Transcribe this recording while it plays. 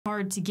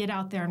hard to get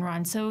out there and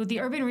run. So the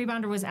Urban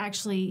Rebounder was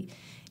actually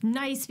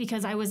nice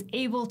because I was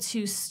able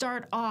to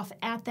start off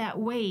at that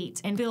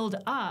weight and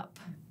build up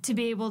to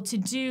be able to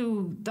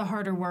do the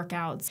harder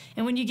workouts.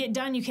 And when you get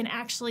done, you can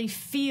actually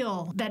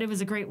feel that it was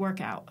a great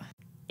workout.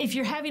 If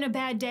you're having a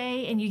bad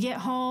day and you get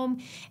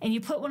home and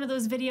you put one of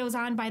those videos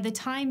on, by the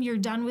time you're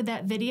done with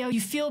that video, you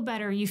feel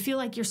better. You feel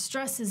like your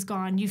stress is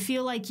gone. You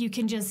feel like you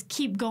can just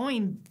keep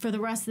going for the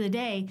rest of the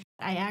day.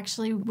 I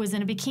actually was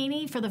in a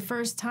bikini for the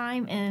first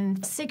time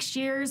in 6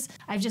 years.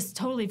 I've just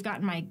totally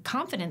gotten my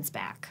confidence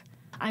back.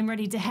 I'm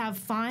ready to have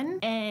fun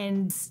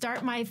and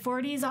start my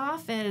 40s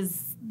off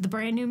as the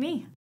brand new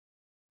me.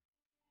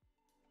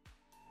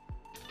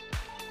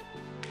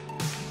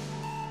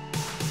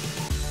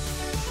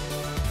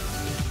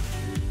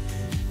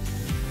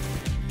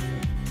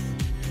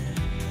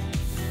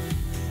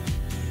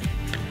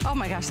 Oh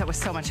my gosh, that was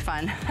so much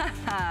fun.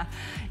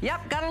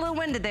 Yep, got a little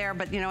winded there,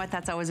 but you know what,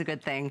 that's always a good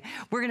thing.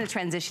 We're gonna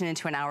transition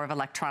into an hour of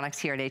electronics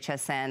here at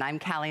HSN. I'm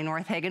Callie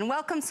Northagen.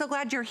 Welcome, so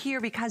glad you're here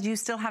because you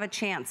still have a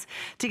chance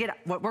to get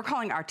what we're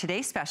calling our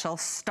Today Special,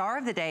 Star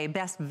of the Day,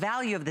 Best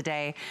Value of the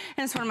Day,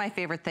 and it's one of my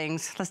favorite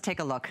things. Let's take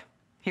a look.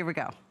 Here we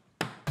go.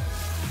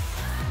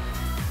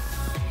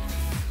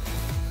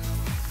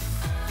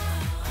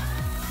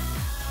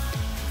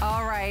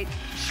 All right,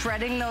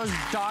 shredding those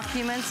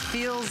documents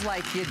feels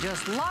like you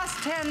just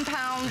lost 10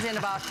 pounds in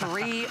about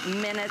 3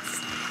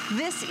 minutes.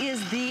 This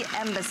is the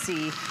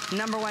Embassy,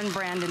 #1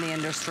 brand in the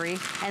industry,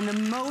 and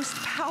the most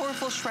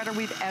powerful shredder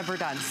we've ever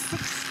done.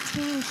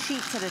 16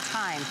 sheets at a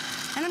time.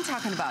 And I'm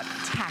talking about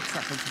tax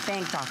records,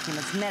 bank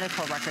documents,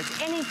 medical records,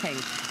 anything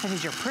that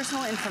has your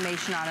personal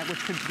information on it, which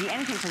could be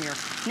anything from your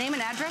name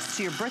and address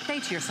to your birthday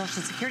to your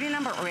social security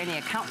number or any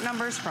account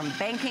numbers from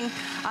banking.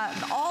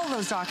 All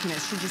those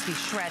documents should just be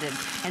shredded,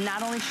 and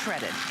not only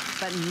shredded,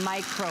 but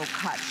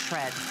micro-cut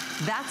shred.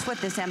 That's what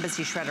this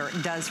Embassy shredder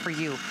does for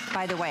you.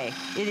 By the way,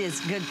 it is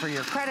good for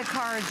your credit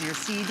cards, your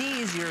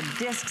CDs, your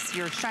discs,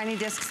 your shiny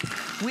discs.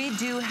 We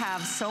do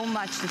have so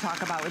much to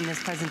talk about in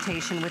this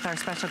presentation with our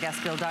special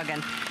guest, Bill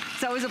Duggan.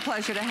 It's always a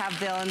pleasure to have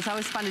Bill, and it's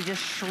always fun to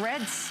just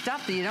shred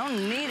stuff that you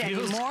don't need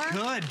anymore.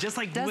 Feels good, just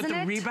like with the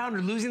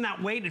rebounder, losing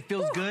that weight, it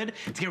feels good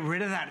to get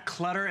rid of that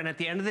clutter. And at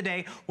the end of the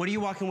day, what are you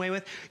walking away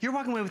with? You're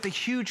walking away with a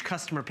huge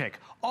customer pick.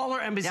 All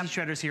our Embassy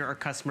shredders here are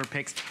customer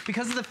picks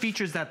because of the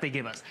features that they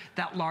give us.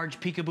 That large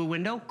peekaboo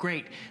window,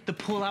 great. The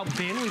pull-out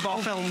bin, we've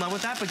all fell in love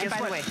with that, but guess what?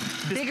 By the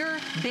way, bigger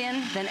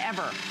bin than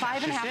ever,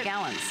 5.5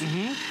 gallons.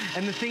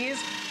 And the thing is,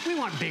 we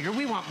want bigger,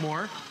 we want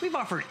more. We've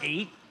offered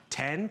 8,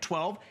 10,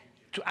 12.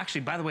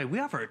 Actually, by the way, we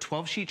offer a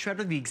 12-sheet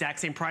shredder, the exact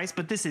same price,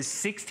 but this is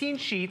 16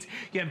 sheets.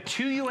 You have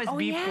 2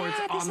 USB ports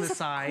on the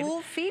side. This is a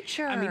cool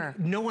feature. I mean,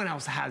 no one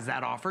else has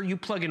that offer. You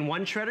plug in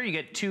one shredder, you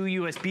get 2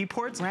 USB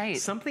ports. Right.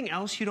 Something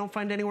else you don't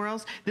find anywhere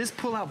else. This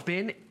pull-out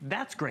bin,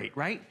 that's great,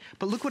 right?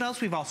 But look what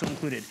else we've also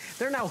included.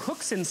 There are now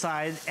hooks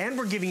inside, and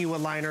we're giving you a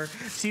liner,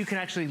 so you can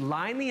actually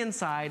line the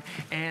inside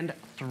and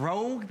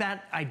throw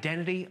that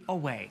identity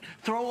away.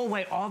 Throw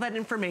away all that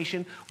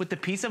information with the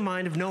peace of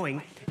mind of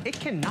knowing it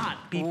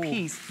cannot be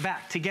pieced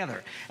back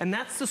together. And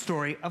that's the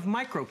story of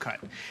microcut,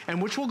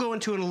 and which we'll go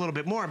into in a little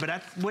bit more, but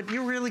that's what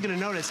you're really gonna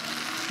notice.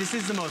 This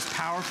is the most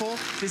powerful,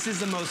 this is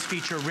the most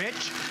feature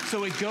rich,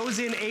 so it goes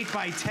in 8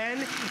 by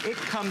 10, it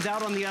comes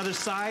out on the other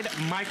side,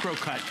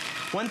 microcut.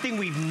 One thing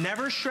we've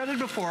never shredded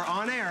before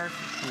on air,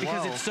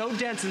 because it's so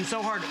dense and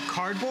so hard,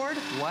 cardboard.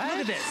 What?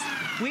 Look at this.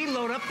 We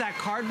load up that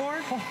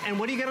cardboard, and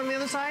what do you get on the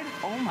other side?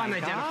 Oh my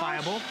gosh.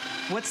 Unidentifiable.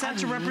 What's that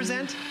to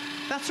represent?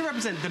 That's to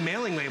represent the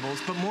mailing labels,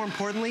 but more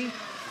importantly,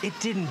 it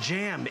didn't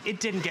jam. It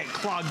didn't get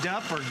clogged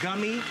up or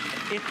gummy.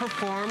 It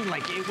performed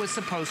like it was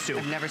supposed to.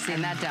 I've never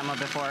seen that demo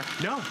before.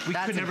 No, we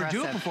could never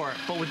do it before,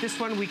 but with this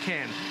one we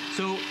can.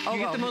 So you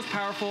get the most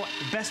powerful,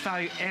 best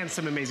value, and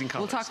some amazing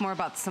colors. We'll talk more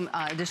about some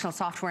additional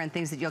software and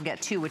things that you'll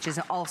get too, which is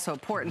also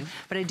important.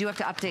 But I do have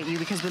to update you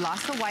because we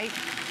lost the white.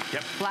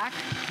 Black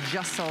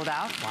just sold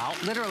out. Wow.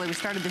 Literally, we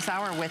started this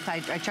hour with,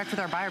 I checked with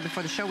our buyer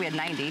before the show, we had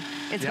 90.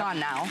 It's gone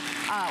now.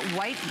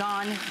 White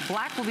gone.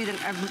 Black will be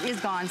is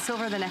gone.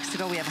 Silver the next to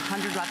go. We have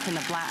 100 left in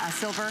the black,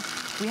 silver.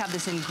 We have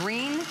this in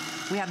green.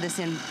 We have this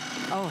in,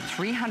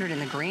 300 in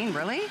the green,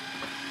 really?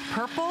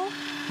 Purple,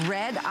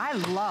 red. I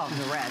love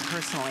the red,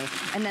 personally.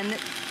 And then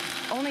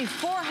only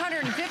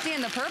 450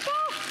 in the purple?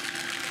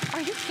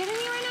 Are you kidding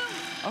me right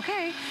now?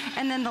 Okay,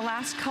 and then the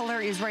last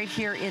color is right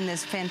here in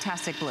this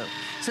fantastic blue.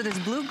 So there's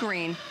blue,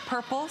 green,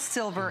 purple,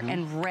 silver,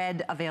 and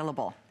red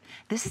available.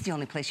 This is the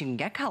only place you can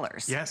get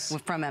colors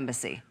from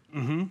Embassy.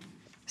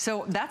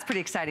 So that's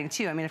pretty exciting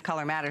too. I mean, if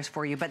color matters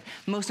for you, but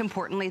most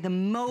importantly, the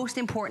most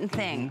important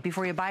thing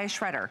before you buy a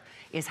shredder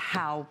is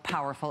how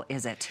powerful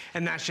is it?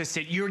 And that's just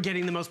it. You're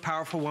getting the most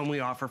powerful one we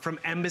offer from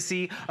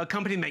Embassy, a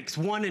company that makes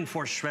 1 in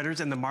 4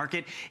 shredders in the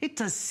market. It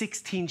does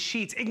 16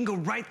 sheets. It can go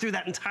right through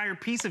that entire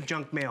piece of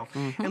junk mail.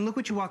 And look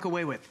what you walk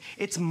away with.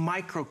 It's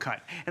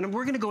micro-cut. And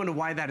we're gonna go into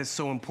why that is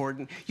so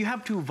important. You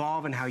have to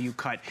evolve in how you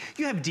cut.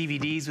 You have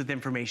DVDs with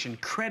information,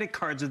 credit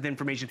cards with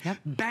information,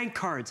 bank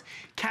cards,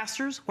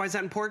 casters. Why is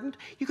that important?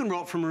 You can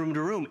roll it from room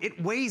to room.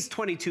 It weighs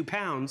 22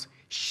 pounds.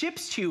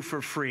 ships to you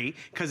for free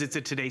because it's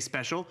a Today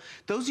Special.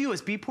 Those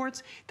USB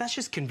ports, that's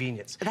just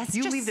convenience. That's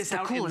you just leave this the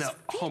out in the coolest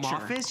home feature.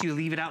 office, you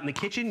leave it out in the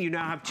kitchen, you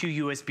now have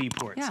 2 USB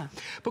ports. Yeah.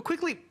 But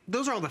quickly,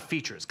 those are all the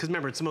features, because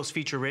remember, it's the most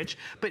feature rich,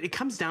 but it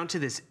comes down to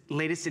this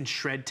latest in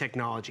shred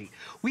technology.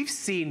 We've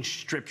seen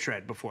strip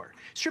shred before.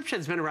 Strip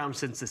shred's been around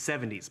since the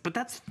 70s, but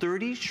that's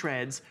 30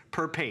 shreds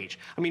per page.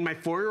 I mean, my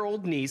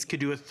 4-year-old niece could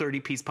do a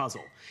 30-piece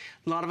puzzle.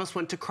 A lot of us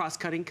went to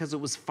cross-cutting because it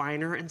was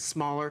finer and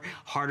smaller,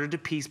 harder to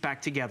piece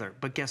back together.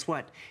 But guess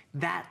what?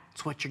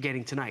 That's what you're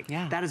getting tonight.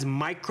 Yeah. That is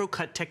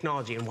micro-cut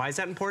technology. And why is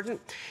that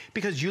important?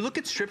 Because you look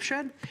at strip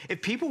shred,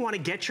 if people want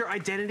to get your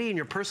identity and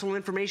your personal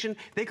information,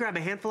 they grab a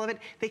handful of it,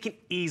 they can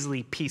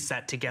easily piece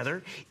that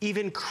together.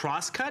 Even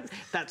cross-cut,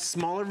 that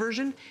smaller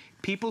version,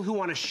 people who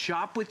want to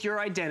shop with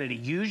your identity,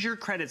 use your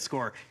credit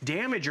score,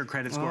 damage your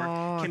credit score,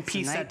 can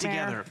piece that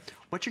together.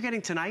 What you're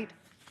getting tonight,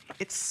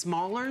 it's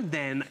smaller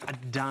than a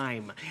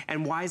dime.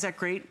 And why is that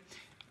great?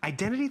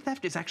 Identity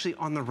theft is actually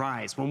on the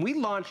rise. When we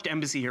launched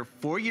Embassy here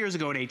 4 years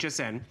ago at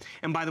HSN,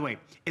 and by the way,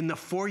 in the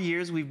 4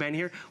 years we've been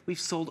here, we've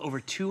sold over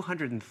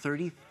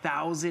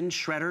 230,000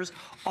 shredders,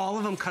 all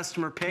of them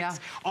customer picks,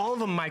 all of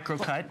them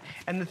micro-cut.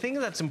 And the thing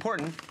that's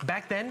important,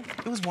 back then,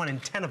 it was 1 in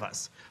 10 of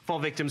us fall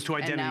victims to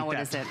identity theft. And now what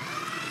is it?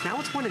 Now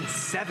it's 1 in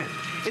 7.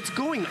 It's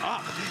going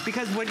up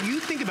because when you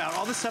think about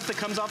all the stuff that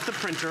comes off the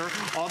printer,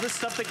 all the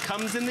stuff that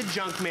comes in the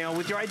junk mail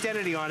with your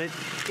identity on it,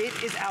 it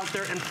is out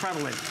there and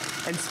prevalent.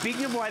 And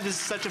speaking of why this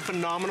is such a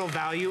phenomenal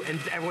value and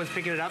everyone's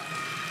picking it up,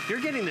 you're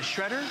getting the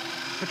shredder,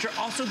 but you're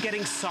also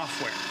getting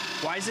software.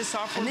 Why is this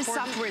software important?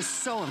 And this software is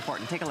so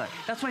important. Take a look.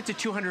 That's why it's a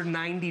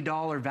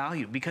 $290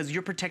 value, because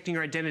you're protecting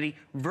your identity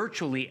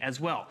virtually as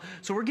well.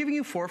 So we're giving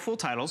you 4 full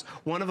titles.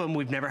 One of them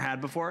we've never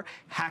had before,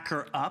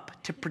 Hacker Up,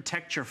 to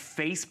protect your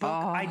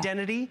Facebook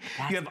identity.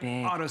 You have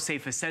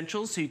Autosafe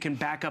Essentials, so you can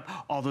back up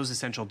all those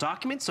essential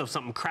documents. So if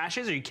something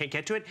crashes or you can't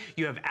get to it,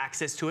 you have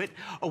access to it.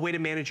 A way to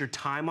manage your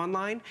time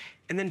online.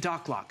 And then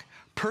Doc Lock.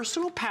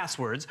 Personal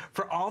passwords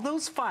for all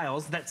those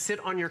files that sit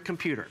on your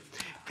computer.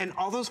 And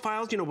all those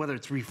files, you know, whether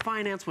it's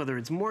refinance, whether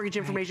it's mortgage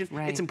information,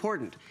 it's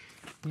important.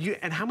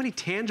 And how many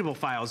tangible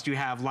files do you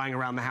have lying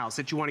around the house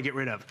that you want to get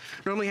rid of?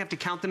 Normally you have to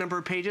count the number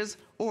of pages,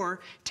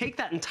 or take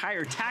that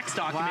entire tax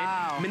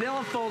document,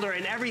 manila folder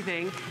and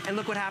everything, and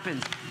look what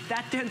happens.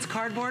 That dense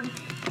cardboard,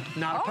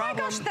 not a problem. Oh my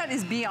gosh, that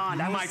is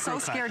beyond. I was so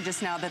scared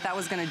just now that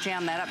was going to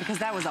jam that up, because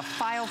that was a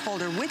file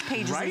folder with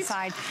pages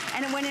inside,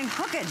 and it went in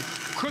crooked.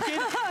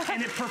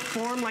 And it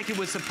performed like it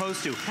was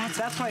supposed to.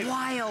 That's why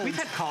wild. We've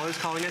had callers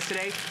calling us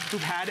today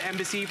who've had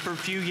Embassy for a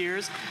few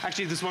years.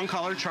 Actually, this one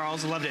caller,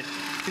 Charles, loved it.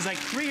 He's like,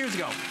 3 years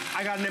ago,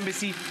 I got an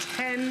Embassy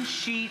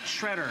 10-sheet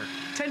shredder.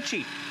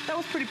 10-sheet. That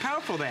was pretty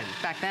powerful then.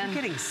 Back then.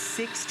 You're getting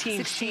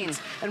 16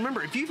 sheets. And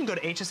remember, if you even go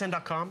to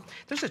hsn.com,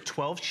 there's a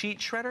 12-sheet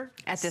shredder.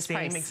 At this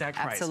same exact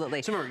price.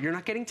 Absolutely. So remember, you're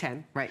not getting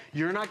 10. Right.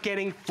 You're not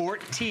getting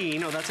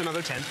 14. Oh, that's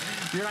another 10.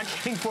 You're not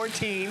getting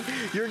 14.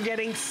 You're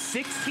getting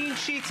 16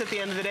 sheets at the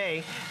end of the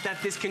day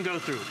that this can go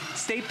through.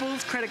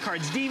 Staples, credit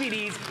cards,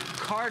 DVDs,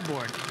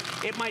 cardboard.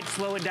 It might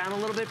slow it down a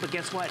little bit, but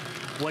guess what?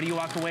 What do you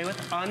walk away with?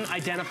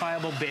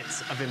 Unidentifiable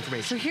bits of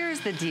information. So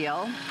here's the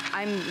deal.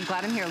 I'm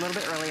glad I'm here a little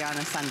bit early on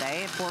a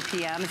Sunday, 4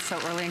 p.m. It's so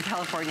early in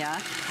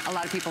California. A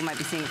lot of people might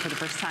be seeing it for the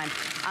first time.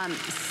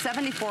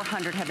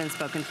 7,400 have been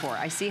spoken for.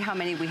 I see how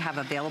many we have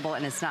available,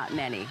 and it's not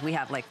many. We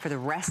have, like, for the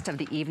rest of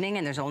the evening,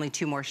 and there's only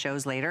 2 more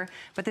shows later,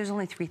 but there's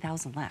only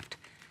 3,000 left.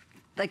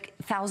 Like,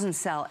 thousands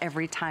sell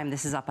every time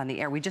this is up on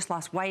the air. We just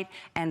lost white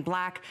and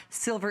black.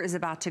 Silver is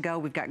about to go.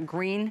 We've got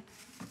green,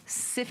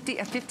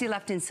 50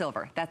 left in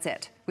silver. That's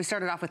it. We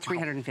started off with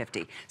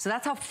 350. So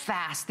that's how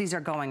fast these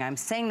are going. I'm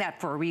saying that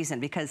for a reason,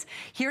 because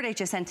here at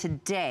HSN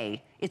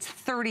today, it's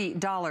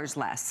 $30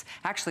 less.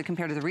 Actually,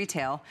 compared to the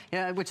retail,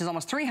 which is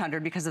almost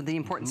 $300 because of the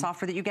important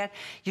software that you get,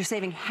 you're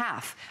saving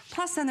half.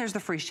 Plus, then there's the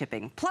free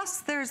shipping.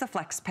 Plus, there's a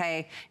flex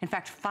pay. In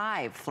fact,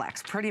 5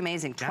 flex. Pretty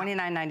amazing.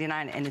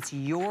 $29.99, and it's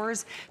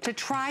yours to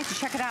try, to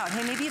check it out.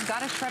 Hey, maybe you've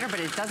got a shredder,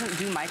 but it doesn't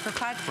do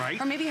microcut. Right.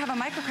 Or maybe you have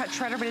a microcut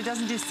shredder, but it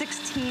doesn't do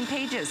 16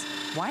 pages.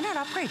 Why not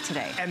upgrade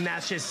today? And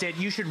that's just it.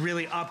 You should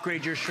really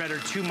upgrade your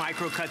shredder to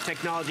microcut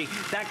technology.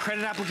 That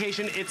credit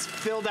application, it's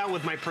filled out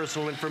with my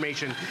personal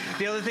information.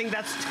 The other thing,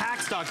 that's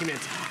tax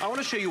documents. I want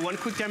to show you one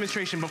quick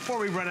demonstration before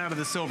we run out of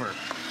the silver.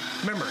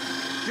 Remember,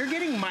 you're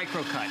getting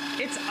microcut.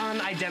 It's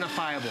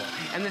unidentifiable.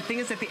 And the thing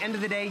is, at the end of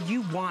the day,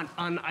 you want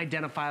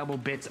unidentifiable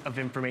bits of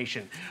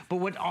information. But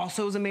what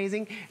also is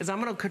amazing is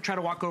I'm gonna try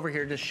to walk over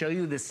here to show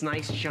you this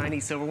nice, shiny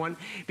silver one,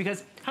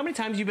 because how many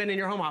times you've been in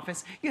your home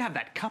office, you have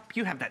that cup,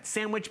 you have that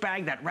sandwich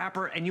bag, that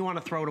wrapper, and you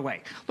wanna throw it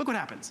away. Look what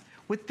happens.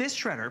 With this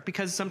shredder,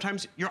 because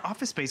sometimes your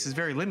office space is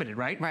very limited,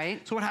 right?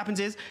 Right. So what happens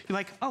is, you're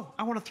like, oh,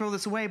 I wanna throw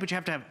this away, but you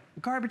have to have a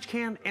garbage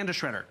can and a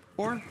shredder.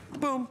 Or,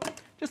 boom,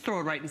 just throw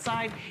it right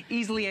inside,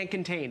 easily and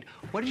contained.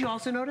 What did you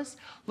also notice?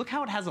 Look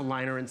how it has a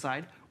liner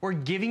inside. We're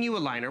giving you a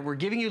liner, we're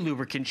giving you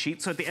lubricant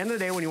sheet, so at the end of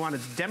the day, when you want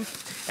to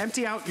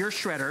empty out your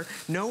shredder,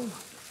 no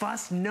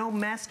fuss, no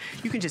mess.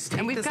 You can just take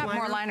this liner. And we've got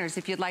more liners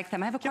if you'd like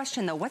them. I have a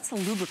question though. What's the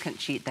lubricant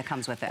sheet that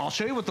comes with it? I'll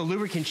show you what the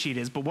lubricant sheet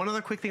is, but one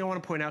other quick thing I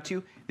want to point out to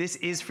you. This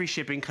is free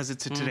shipping because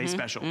it's a Today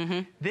Special.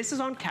 This is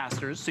on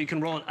casters, so you can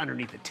roll it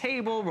underneath the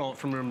table, roll it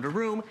from room to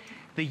room.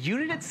 The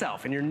unit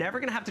itself, and you're never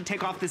gonna have to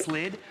take off this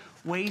lid,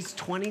 weighs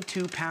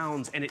 22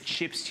 pounds and it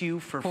ships to you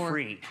for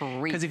free.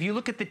 Because if you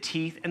look at the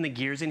teeth and the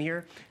gears in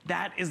here,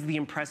 that is the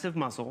impressive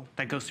muscle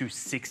that goes through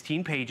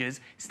 16 pages,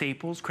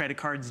 staples, credit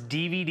cards,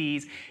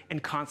 DVDs,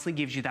 and constantly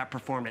gives you that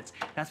performance.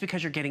 That's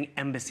because you're getting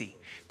Embassy,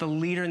 the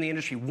leader in the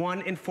industry,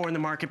 1 in 4 in the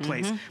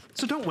marketplace.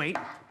 So don't wait,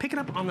 pick it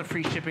up on the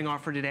free shipping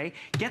offer today,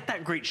 get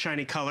that great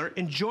shiny color,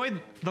 enjoy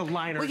the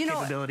liner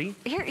capability.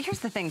 Here's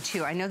the thing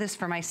too, I know this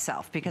for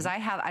myself because I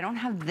don't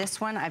have this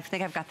one, I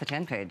think I've got the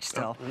 10 page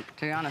still,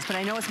 to be honest, but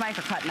I know it's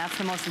microcut and that's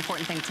the most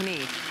important thing to me.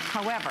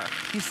 However,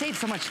 you save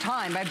so much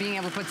time by being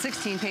able to put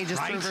 16 pages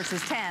through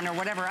versus 10 or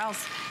whatever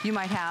else you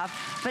might have,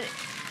 but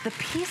the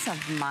peace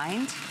of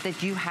mind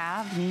that you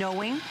have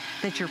knowing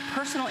that your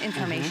personal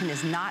information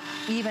is not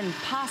even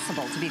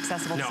possible to be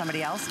accessible to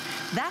somebody else,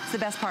 that's the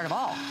best part of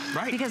all.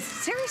 Because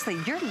seriously,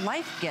 your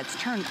life gets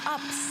turned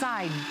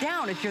upside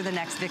down if you're the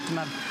next victim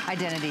of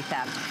identity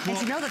theft. And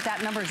to know that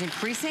that number is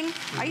increasing,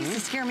 I used to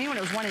scare me when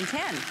it was 1 in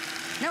 10.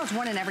 Now it's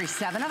 1 in every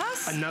 7 of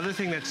us. Another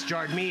thing that's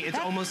jarred me, it's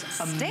almost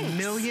a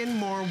million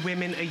more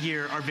women a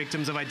year are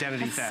victims of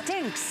identity theft.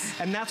 Stinks.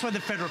 And that's why the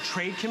Federal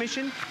Trade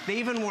Commission, they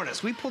even warn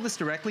us. We pull this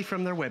directly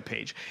from their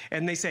webpage.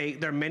 And they say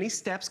there are many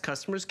steps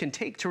customers can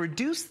take to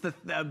reduce the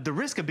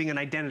risk of being an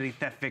identity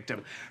theft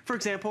victim. For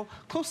example,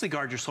 closely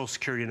guard your social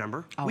security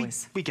number.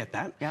 Always. We get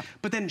that.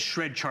 But then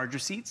shred charge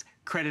receipts,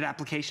 credit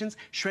applications,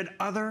 shred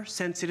other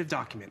sensitive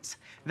documents.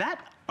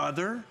 That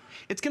other,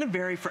 it's gonna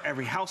vary for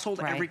every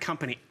household, every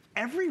company.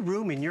 Every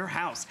room in your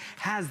house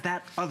has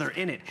that other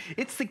in it.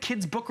 It's the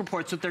kids' book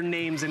reports with their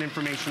names and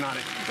information on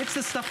it. It's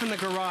the stuff in the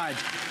garage.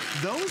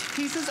 Those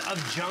pieces of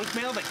junk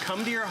mail that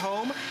come to your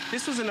home,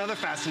 this was another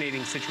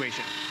fascinating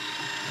situation.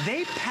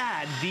 They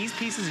pad these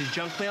pieces of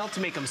junk mail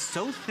to make them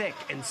so thick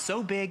and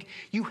so big,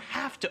 you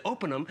have to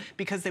open them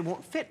because they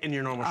won't fit in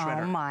your normal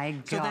shredder. Oh my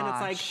gosh. So then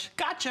it's like,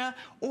 gotcha.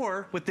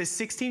 Or with this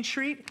 16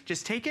 sheet,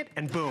 just take it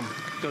and boom,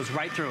 goes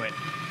right through it.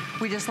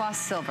 We just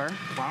lost silver.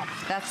 Wow.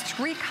 That's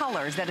 3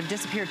 colors that have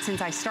disappeared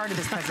since I started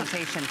this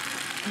presentation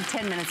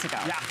 10 minutes ago.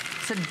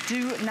 So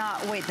do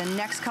not wait. The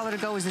next color to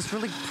go is this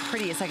really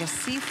pretty. It's like a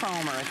sea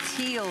foam or a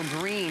teal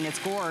green. It's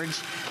gorge.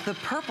 The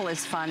purple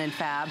is fun and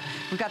fab.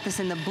 We've got this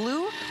in the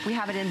blue. We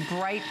have it in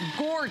bright,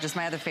 gorgeous.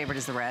 My other favorite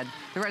is the red.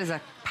 The red is a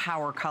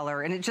power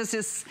color, and it just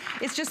is,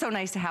 it's just so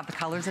nice to have the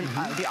colors and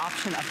the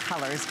option of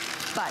colors.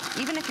 But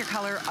even if your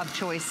color of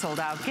choice sold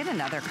out, get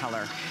another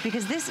color,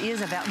 because this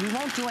is we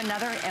won't do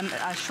another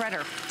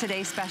shredder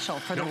Today Special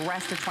for the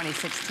rest of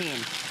 2016.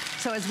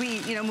 So as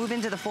we move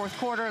into the 4th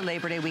quarter,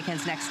 Labor Day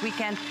weekends next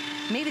weekend,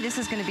 maybe this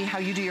is going to be how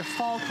you do your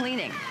fall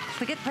cleaning.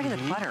 So get rid of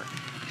the clutter.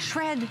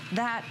 Shred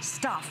that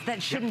stuff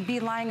that shouldn't be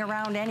lying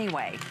around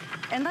anyway.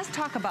 And let's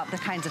talk about the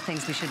kinds of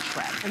things we should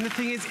shred. And the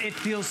thing is, it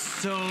feels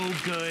so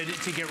good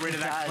to get rid of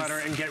that clutter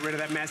and get rid of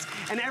that mess.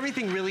 And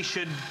everything really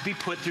should be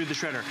put through the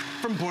shredder.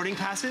 From boarding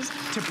passes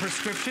to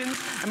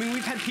prescriptions. I mean,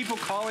 we've had people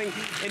calling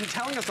and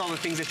telling us all the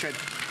things they shred.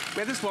 We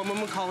had this one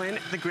woman call in,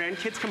 the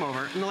grandkids come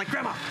over, and they're like,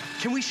 Grandma,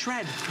 can we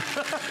shred?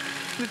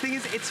 The thing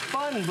is, it's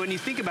fun when you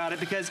think about it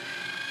because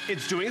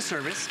it's doing a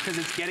service, because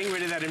it's getting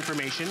rid of that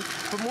information.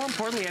 But more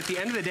importantly, at the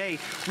end of the day,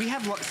 we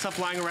have stuff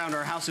lying around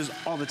our houses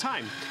all the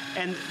time.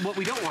 And what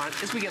we don't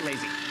want is we get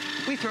lazy.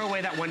 We throw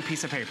away that one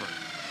piece of paper.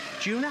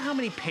 Do you know how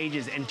many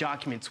pages and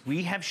documents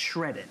we have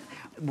shredded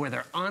where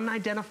they're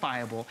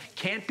unidentifiable,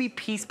 can't be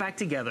pieced back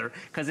together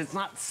because it's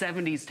not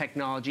 70s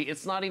technology,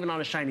 it's not even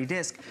on a shiny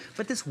disc,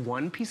 but this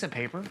one piece of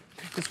paper,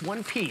 this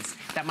one piece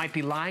that might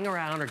be lying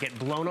around or get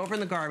blown over in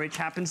the garbage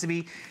happens to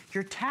be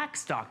your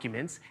tax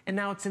documents, and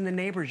now it's in the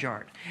neighbor's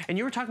yard. And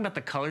you were talking about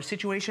the color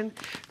situation.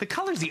 The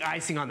color's the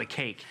icing on the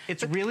cake.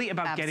 It's really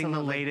about getting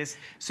the latest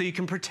so you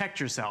can protect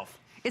yourself.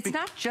 It's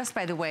not just,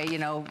 by the way,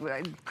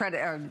 credit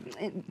or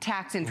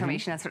tax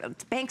information. That's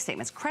it's bank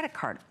statements, credit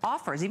card,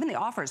 offers, even the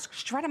offers,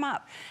 shred them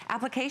up.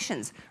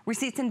 Applications,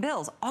 receipts and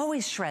bills,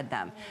 always shred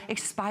them.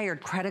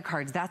 Expired credit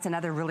cards, that's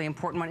another really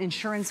important one.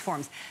 Insurance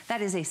forms,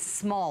 that is a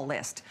small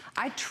list.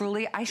 I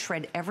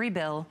shred every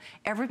bill,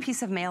 every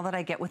piece of mail that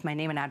I get with my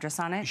name and address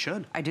on it. You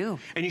should. I do.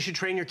 And you should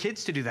train your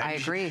kids to do that. I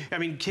agree. I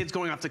mean, kids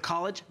going off to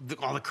college,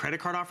 all the credit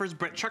card offers.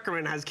 Brett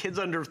Chuckerman has kids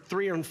under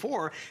 3 and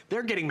 4.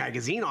 They're getting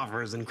magazine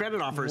offers and credit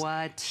offers.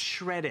 What?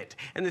 Shred it.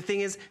 And the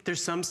thing is,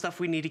 there's some stuff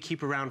we need to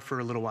keep around for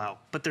a little while,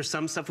 but there's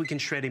some stuff we can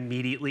shred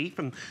immediately,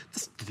 from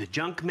the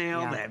junk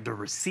mail, the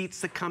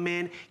receipts that come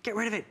in. Get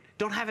rid of it.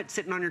 Don't have it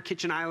sitting on your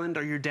kitchen island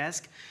or your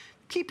desk.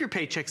 Keep your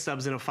paycheck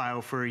stubs in a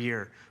file for a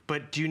year.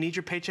 But do you need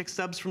your paycheck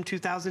stubs from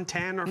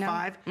 2010 or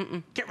 5?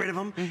 Get rid of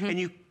them. And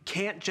you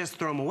can't just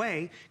throw them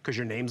away because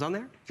your name's on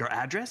there, your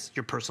address,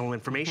 your personal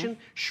information.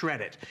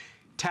 Shred it.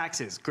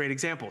 Taxes, great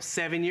example.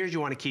 7 years you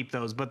want to keep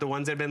those, but the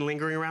ones that have been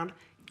lingering around,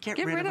 Get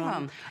rid of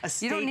them.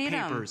 You don't need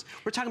papers.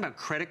 We're talking about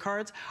credit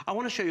cards. I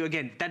want to show you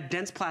again that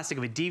dense plastic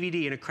of a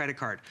DVD and a credit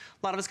card.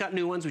 A lot of us got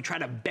new ones. We try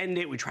to bend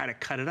it. We try to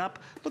cut it up.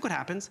 Look what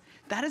happens.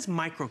 That is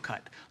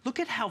microcut. Look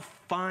at how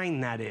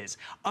fine that is.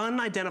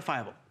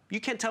 Unidentifiable. You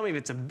can't tell me if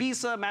it's a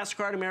Visa,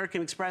 MasterCard,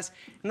 American Express,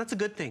 and that's a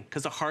good thing,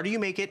 because the harder you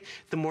make it,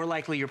 the more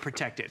likely you're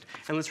protected.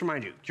 And let's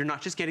remind you, you're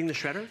not just getting the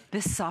shredder.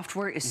 This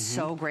software is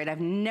so great. I've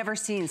never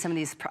seen some of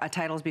these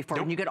titles before.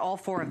 Nope. You get all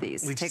 4 of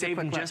these. We've saved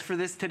them just for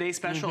this today's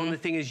special, and the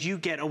thing is, you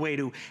get a way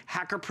to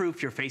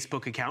hacker-proof your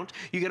Facebook account.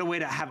 You get a way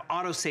to have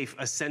auto-safe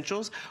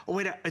essentials, a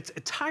way to, it's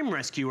a time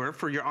rescuer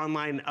for your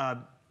online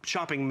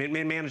shopping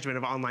management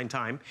of online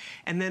time,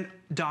 and then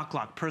dock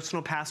lock,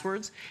 personal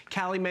passwords.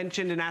 Callie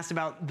mentioned and asked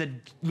about the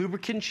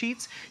lubricant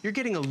sheets. You're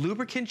getting a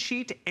lubricant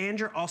sheet, and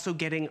you're also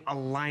getting a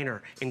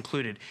liner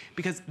included,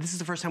 because this is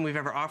the first time we've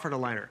ever offered a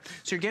liner.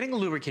 So you're getting a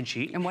lubricant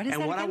sheet, and what is that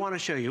what again? I want to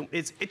show you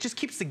is it just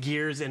keeps the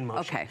gears in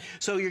motion. Okay.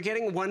 So you're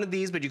getting one of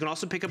these, but you can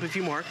also pick up a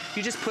few more.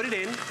 You just put it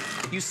in,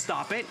 you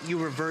stop it, you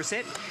reverse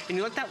it, and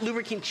you let that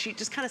lubricant sheet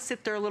just kind of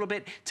sit there a little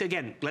bit to,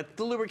 again, let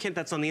the lubricant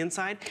that's on the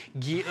inside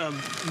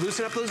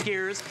loosen up those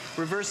gears,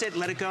 reverse it,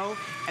 let it go,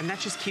 and that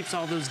just keeps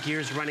all those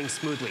gears running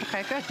smoothly.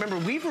 Okay, good.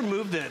 Remember, we've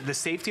removed the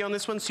safety on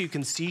this one so you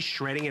can see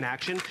shredding in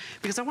action,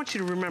 because I want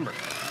you to remember,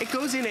 it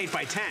goes in 8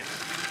 by 10,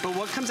 but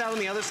what comes out on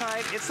the other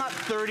side, it's not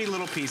 30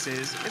 little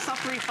pieces, it's not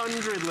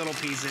 300 little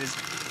pieces,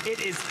 it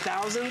is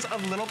thousands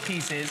of little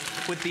pieces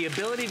with the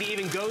ability to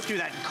even go through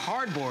that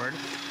cardboard.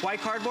 Why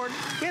cardboard?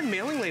 We have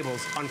mailing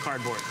labels on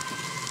cardboard.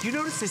 You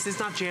notice this is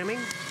not jamming?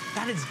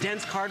 That is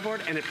dense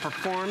cardboard, and it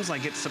performs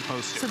like it's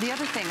supposed to. So the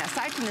other thing,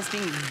 aside from this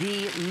being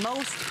the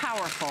most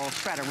powerful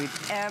shredder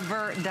we've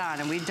ever done,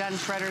 and we've done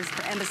shredders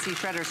for embassy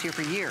shredders here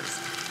for years,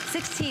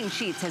 16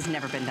 sheets has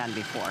never been done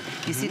before.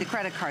 You see the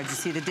credit cards, you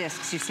see the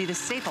discs, you see the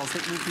staples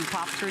that we can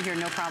pop through here,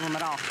 no problem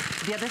at all.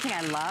 The other thing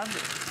I love,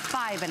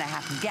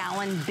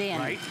 5.5-gallon bin.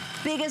 Right.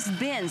 Biggest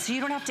bin, so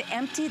you don't have to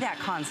empty that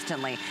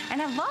constantly.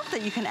 And I love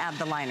that you can add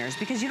the liners,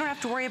 because you don't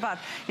have to worry about,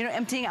 you know,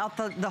 emptying out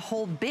the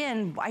whole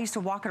bin. I used to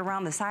walk it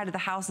around the side of the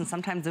house, and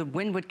sometimes the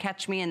wind would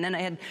catch me, and then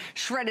I had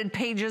shredded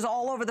pages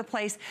all over the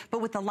place.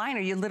 But with the liner,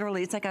 you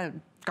literally, it's like a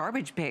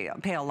garbage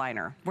pail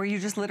liner, where you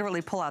just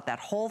literally pull out that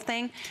whole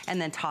thing and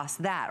then toss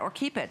that, or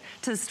keep it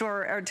to the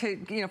store, or to,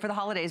 you know, for the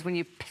holidays when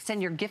you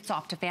send your gifts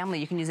off to family,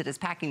 you can use it as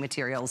packing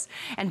materials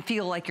and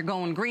feel like you're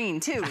going green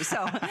too.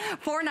 So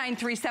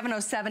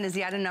 493-707 is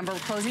the item number. We're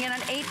closing in on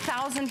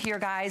 8,000 here,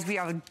 guys. We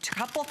have a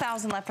couple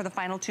thousand left for the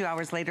final 2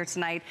 hours later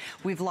tonight.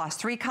 We've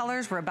lost 3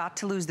 colors. We're about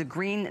to lose the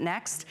green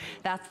next.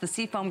 That's the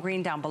seafoam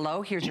green down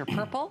below. Here's your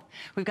purple.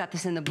 We've got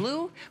this in the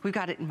blue. We've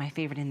got it in my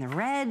favorite in the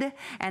red.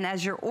 And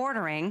as you're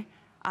ordering,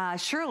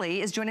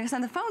 Shirley is joining us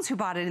on the phones, who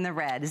bought it in the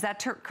red. Is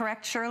that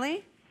correct,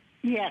 Shirley?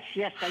 Yes,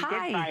 I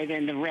did buy it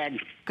in the red.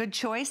 Good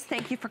choice.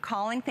 Thank you for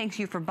calling. Thank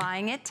you for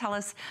buying it. Tell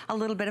us a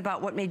little bit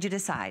about what made you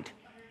decide.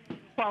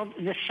 Well,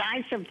 the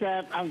size of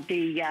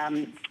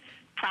the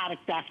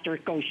product after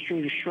it goes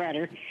through the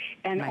shredder,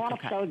 and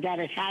also that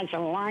it has a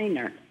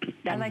liner.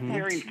 That's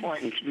very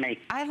important to me.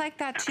 I like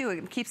that too.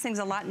 It keeps things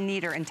a lot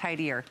neater and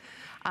tidier.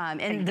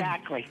 And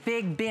exactly. The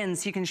big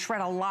bins, you can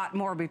shred a lot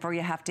more before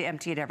you have to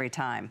empty it every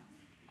time.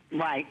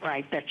 Right,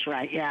 that's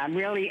right. Yeah,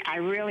 I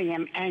really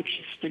am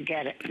anxious to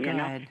get it. You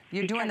know,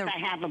 you're doing because I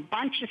have a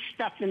bunch of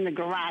stuff in the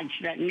garage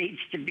that needs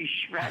to be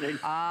shredded,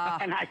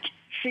 and I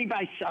see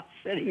myself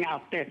sitting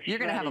out there. You're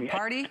gonna have a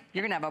party.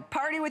 You're gonna have a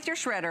party with your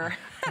shredder.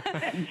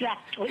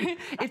 Exactly.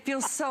 It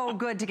feels so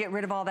good to get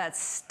rid of all that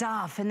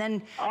stuff, and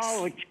then.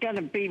 Oh, it's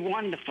gonna be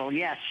wonderful.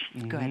 Yes.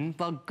 Good.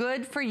 Well,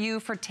 good for you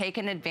for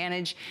taking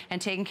advantage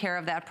and taking care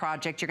of that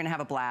project. You're gonna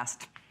have a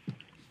blast.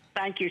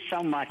 Thank you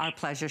so much. Our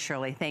pleasure,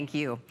 Shirley. Thank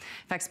you.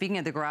 In fact, speaking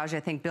of the garage, I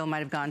think Bill might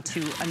have gone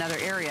to another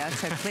area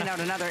to clean out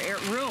another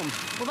room.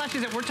 Well, that's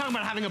just it. We're talking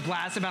about having a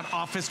blast about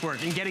office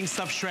work and getting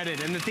stuff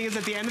shredded. And the thing is,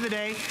 at the end of the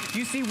day,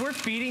 you see we're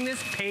feeding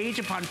this page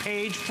upon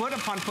page, foot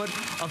upon foot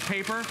of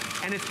paper,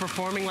 and it's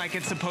performing like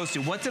it's supposed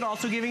to. What's it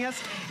also giving us?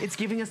 It's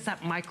giving us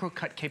that micro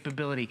cut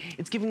capability.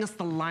 It's giving us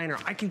the liner.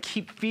 I can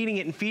keep feeding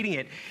it and feeding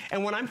it.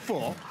 And when I'm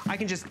full, I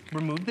can just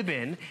remove the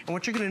bin. And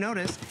what you're gonna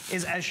notice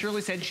is, as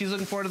Shirley said, she's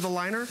looking forward to the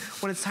liner.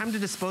 When it's time to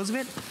dispose of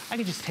it, I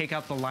can just take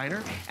out the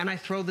liner and I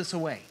throw this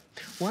away.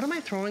 What am I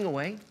throwing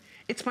away?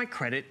 It's my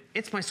credit,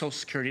 it's my social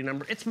security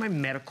number, it's my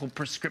medical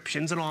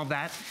prescriptions and all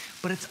that,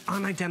 but it's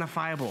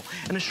unidentifiable.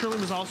 And as Shirley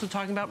was also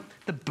talking about,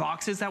 the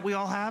boxes that we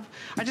all have,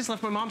 I just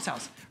left my mom's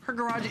house. Her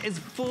garage is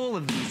full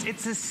of these.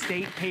 It's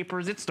estate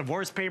papers, it's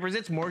divorce papers,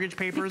 it's mortgage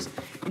papers,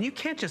 and you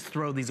can't just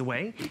throw these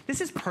away. This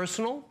is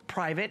personal,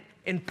 private,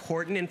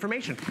 important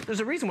information.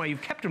 There's a reason why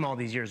you've kept them all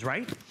these years,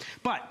 right?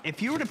 But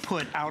if you were to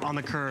put out on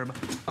the curb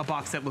a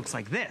box that looks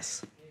like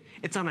this,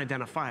 it's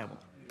unidentifiable.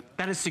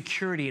 That is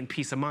security and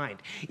peace of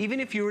mind. Even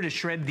if you were to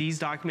shred these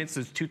documents,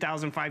 those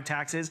 2005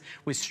 taxes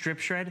with strip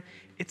shred,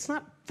 it's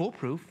not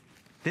foolproof.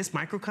 this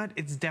microcut,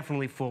 it's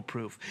definitely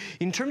foolproof.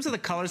 In terms of the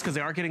colors, because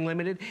they are getting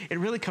limited, it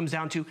really comes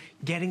down to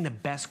getting the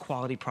best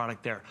quality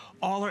product there.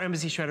 All our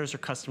Embassy shredders are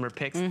customer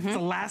picks. It's the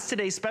last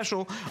today's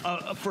special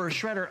for a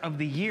shredder of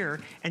the year,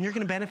 and you're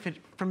gonna benefit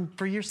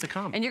for years to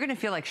come. And you're gonna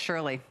feel like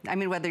Shirley. I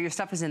mean, whether your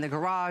stuff is in the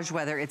garage,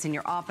 whether it's in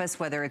your office,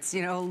 whether it's,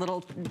 you know, a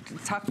little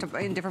tucked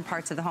in different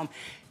parts of the home,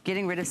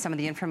 getting rid of some of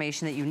the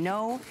information that you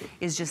know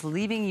is just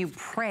leaving you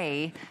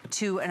prey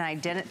to an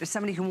identity,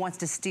 somebody who wants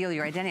to steal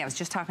your identity. I was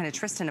just talking to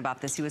Tristan about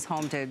this. He was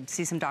home to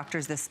see some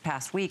doctors this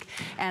past week,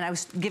 and I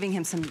was giving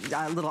him some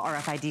little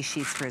RFID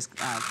sheets for his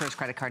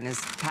credit card and his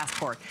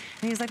passport.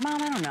 And he's like,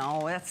 Mom, I don't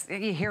know.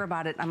 You hear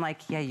about it. I'm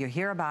like, yeah, you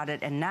hear about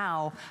it. And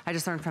now I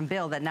just learned from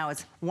Bill that now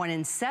it's 1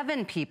 in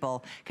 7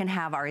 people can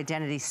have our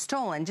identity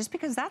stolen, just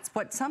because that's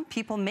what some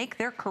people make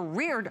their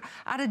career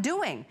out of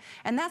doing.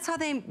 And that's how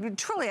they,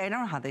 truly, I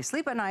don't know how they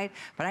sleep at night,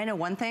 but I know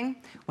one thing: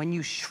 when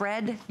you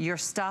shred your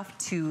stuff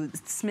to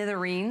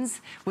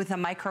smithereens with a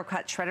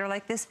micro-cut shredder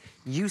like this,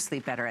 you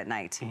sleep better at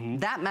night.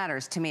 That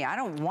matters to me. I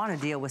don't want to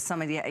deal with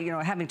somebody, you know,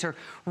 having to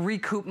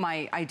recoup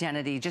my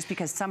identity just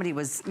because somebody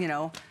was, you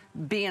know,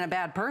 being a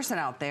bad person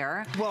out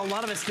there. Well, a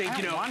lot of us think,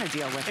 you know, want to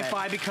deal with if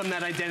I become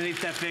that identity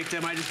theft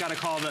victim, I just got to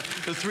call the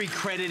 3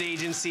 credit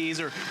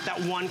agencies or that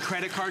one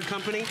credit card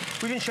company.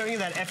 We've been showing you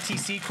that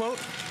FTC quote.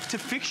 To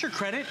fix your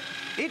credit,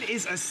 it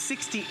is a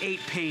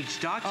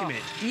 68-page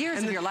document.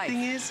 Years of your life. And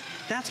the thing is,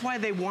 that's why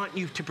they want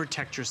you to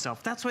protect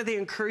yourself. That's why they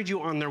encourage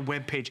you on their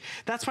webpage.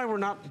 That's why we're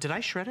not, did I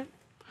shred it?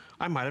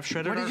 I might have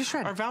shredded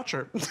our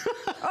voucher.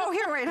 Oh,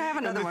 here, wait, I have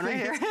another one right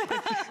here.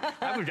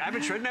 I've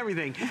been shredding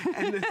everything.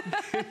 And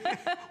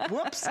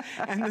whoops.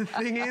 And the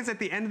thing is, at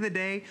the end of the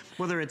day,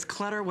 whether it's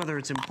clutter, whether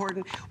it's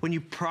important, when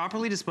you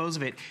properly dispose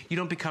of it, you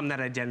don't become that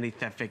identity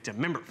theft victim.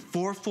 Remember,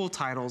 4 full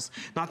titles,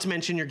 not to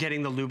mention you're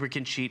getting the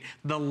lubricant sheet,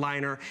 the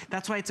liner.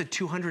 That's why it's a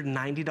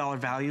 $290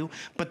 value.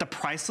 But the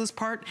priceless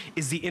part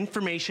is the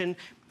information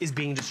is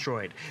being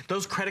destroyed.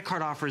 Those credit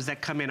card offers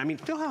that come in, I mean,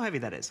 feel how heavy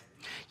that is.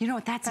 You know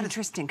what, that's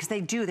interesting, because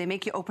they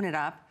make you open it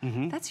up.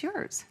 That's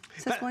yours,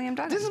 says William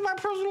Duggan. This is my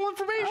personal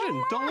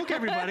information. Don't look,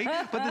 everybody.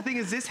 But the thing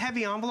is, this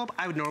heavy envelope,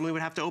 I normally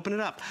would have to open it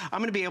up. I'm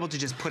gonna be able to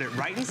just put it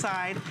right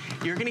inside.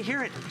 You're gonna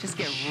hear it. Just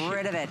get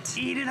rid of it.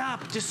 Eat it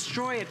up,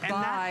 destroy it. And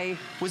that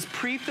was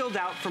pre-filled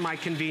out for my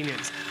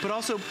convenience, but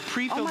also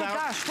pre-filled out. Oh my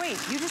gosh, wait,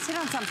 you just hit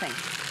on something.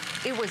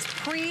 It was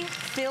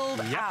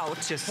pre-filled out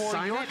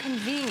for your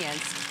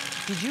convenience.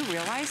 Did you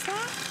realize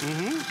that?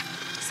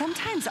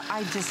 Sometimes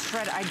I just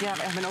shred, I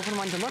haven't opened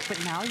one to look,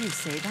 but now you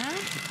say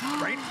that?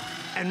 Right?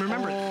 And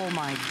remember, oh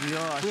my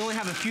gosh. We only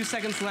have a few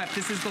seconds left.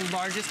 This is the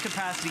largest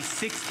capacity,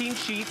 16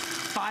 sheets,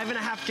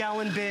 5.5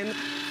 gallon bin.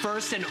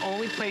 First and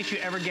only place you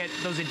ever get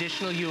those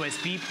additional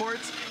USB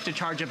ports to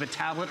charge up a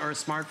tablet or a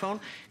smartphone.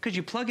 Because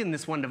you plug in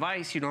this one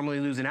device, you normally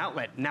lose an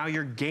outlet. Now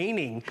you're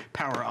gaining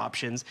power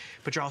options,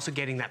 but you're also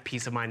getting that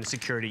peace of mind and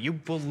security. You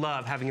will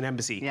love having an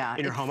Embassy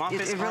in your home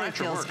office. It really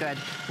feels good.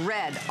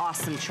 Red,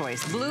 awesome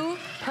choice. Blue,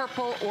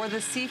 purple, or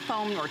the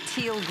seafoam or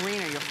teal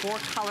green are your 4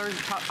 colors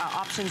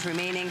options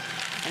remaining.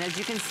 And as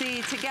you can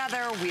see,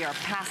 together we are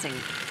passing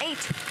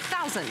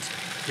 8,000.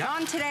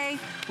 On today,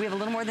 we have a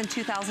little more than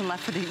 2,000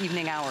 left for the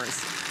evening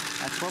hours.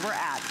 That's where we're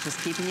at. Just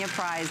keeping you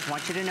apprised.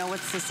 Want you to know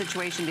what's the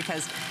situation,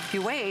 because if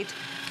you wait,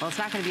 well, it's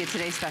not going to be a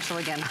Today Special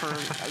again for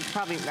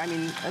probably, I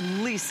mean, at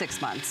least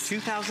 6 months.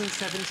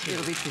 2017.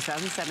 It'll be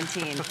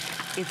 2017.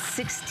 It's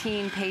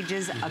 16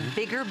 pages, a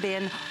bigger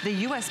bin,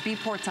 the USB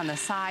ports on the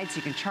side so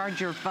you can charge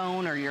your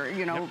phone or your,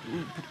 you know,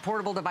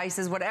 portable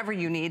devices, whatever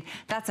you need.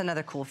 That's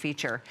another cool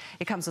feature.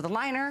 It comes with a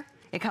liner.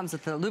 It comes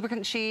with the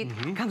lubricant sheet.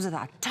 It comes with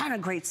a ton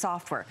of great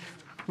software.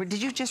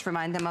 Did you just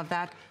remind them of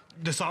that?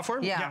 The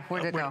software? Yeah,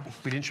 where'd it go?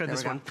 We didn't shred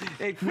this one.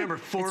 Hey, remember,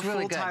 4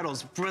 full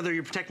titles. Whether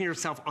you're protecting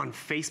yourself on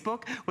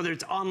Facebook, whether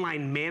it's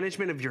online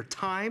management of your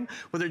time,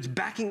 whether it's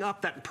backing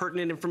up that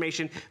pertinent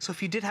information. So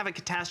if you did have a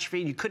catastrophe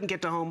and you couldn't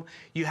get to home,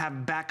 you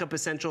have backup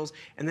essentials.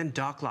 And then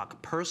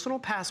DocLock, personal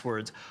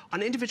passwords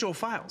on individual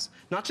files.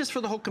 Not just for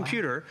the whole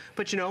computer,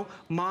 but, you know,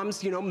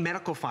 mom's, you know,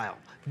 medical file,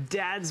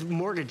 dad's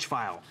mortgage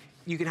file.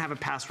 You can have a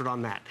password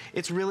on that.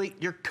 It's really,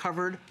 you're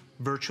covered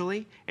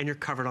virtually and you're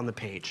covered on the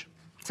page.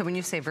 So when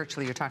you say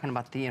virtually, you're talking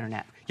about the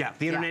internet. Yeah,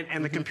 the internet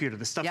and the computer,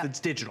 the stuff that's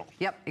digital.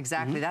 Yep,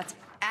 exactly. That's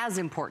as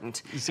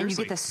important. Seriously. And you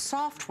get the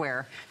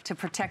software to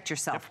protect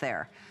yourself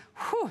there.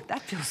 Whew,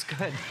 that feels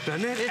good.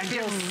 Doesn't it? It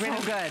feels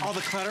so good. All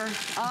the clutter,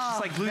 it's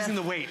just like losing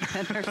the weight.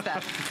 There's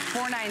that.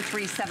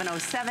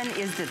 493707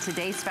 is the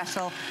Today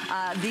Special,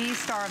 the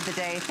star of the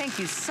day. Thank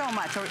you so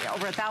much.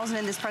 Over 1,000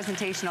 in this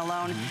presentation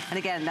alone. And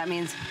again, that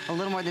means a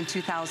little more than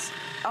 2,000.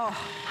 Oh,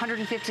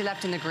 150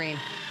 left in the green.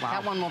 Wow.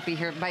 That one won't be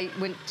here.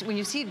 When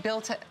you see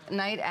Bill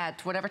tonight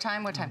at whatever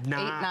time, what time? 8,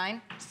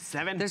 9?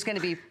 7. There's going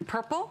to be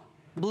purple,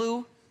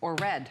 blue, or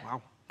red.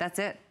 Wow. That's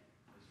it.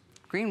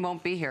 Green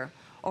won't be here.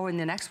 Oh, and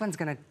the next one's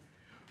going to...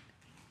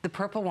 The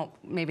purple won't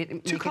maybe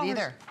make it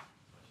either.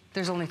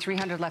 There's only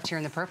 300 left here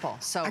in the purple.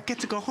 So I get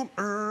to go home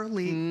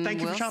early.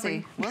 Thank you for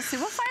shopping. We'll see.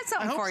 We'll find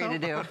something for you to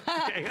do.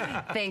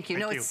 Okay. Thank you.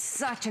 It's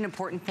such an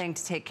important thing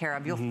to take care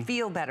of. You'll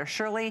feel better.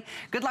 Shirley,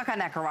 good luck on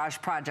that garage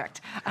project.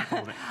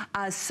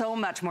 So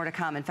much more to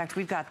come. In fact,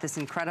 we've got this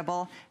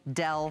incredible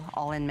Dell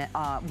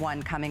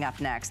all-in-one coming up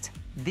next.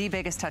 The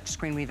biggest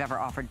touchscreen we've ever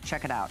offered.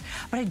 Check it out.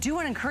 But I do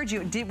want to encourage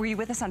you, were you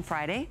with us on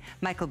Friday?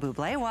 Michael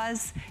Bublé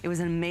was. It was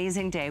an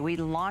amazing day. We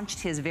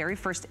launched his very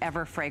first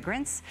ever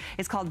fragrance.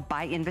 It's called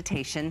By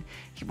Invitation.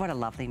 What a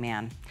lovely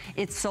man.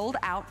 It's sold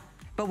out.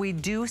 But we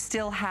do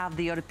still have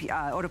the Eau de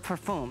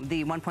Parfum,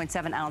 the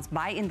 1.7 ounce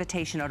By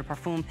Invitation Eau de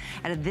Parfum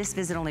at a this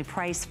visit only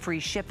price, free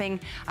shipping.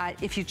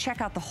 If you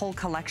check out the whole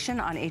collection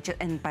on HSN,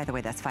 and by the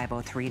way, that's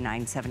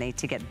 503-978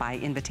 to get By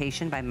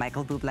Invitation by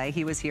Michael Bublé.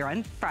 He was here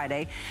on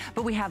Friday.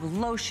 But we have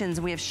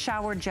lotions, we have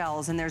shower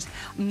gels, and there's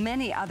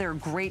many other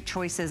great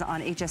choices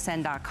on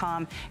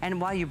hsn.com. And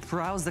while you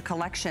browse the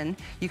collection,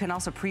 you can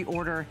also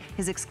pre-order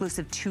his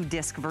exclusive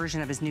 2-disc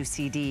version of his new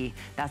CD.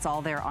 That's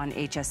all there on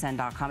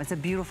hsn.com. It's a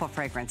beautiful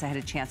fragrance. I had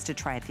a chance to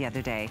try it the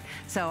other day.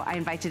 So I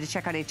invite you to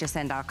check out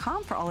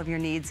hsn.com for all of your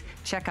needs.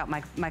 Check out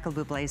Michael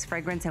Bublé's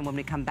fragrance, and when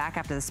we come back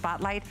after the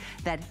spotlight,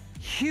 that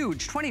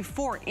huge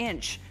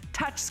 24-inch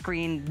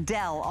touchscreen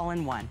Dell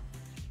all-in-one.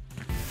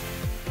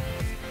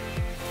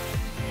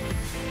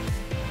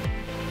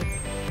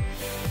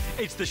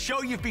 It's the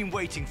show you've been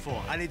waiting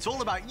for, and it's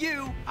all about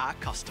you, our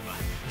customer.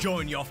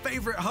 Join your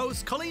favorite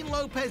hosts, Colleen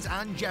Lopez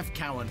and Jeff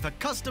Cowan, for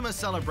Customer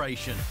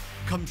Celebration.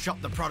 Come shop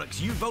the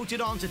products you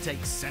voted on to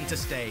take center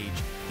stage.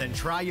 Then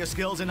try your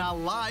skills in our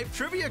live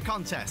trivia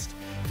contest.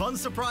 Fun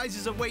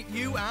surprises await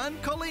you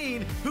and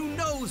Colleen. Who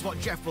knows what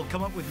Jeff will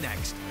come up with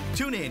next?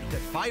 Tune in at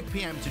 5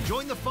 p.m. to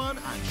join the fun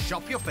and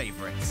shop your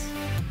favorites.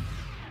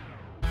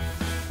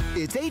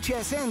 It's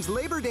HSN's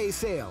Labor Day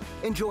sale.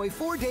 Enjoy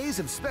 4 days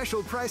of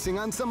special pricing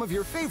on some of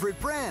your favorite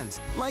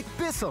brands like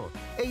Bissell,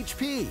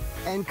 HP,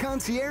 and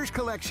Concierge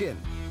Collection.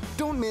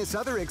 Don't miss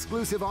other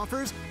exclusive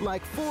offers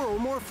like 4 or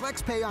more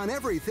FlexPay on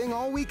everything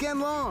all weekend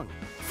long.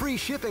 Free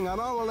shipping on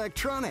all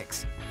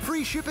electronics.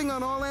 Free shipping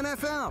on all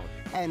NFL.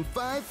 And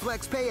 5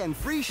 FlexPay and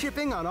free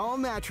shipping on all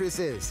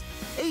mattresses.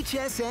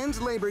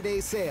 HSN's Labor Day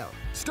sale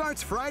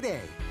starts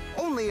Friday.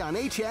 Only on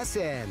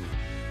HSN.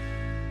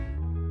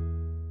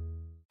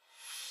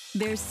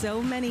 There's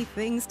so many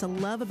things to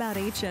love about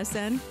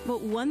HSN,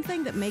 but one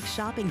thing that makes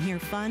shopping here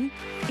fun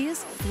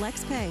is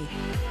FlexPay.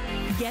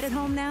 Get it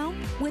home now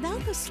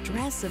without the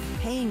stress of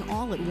paying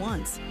all at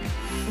once.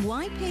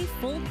 Why pay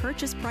full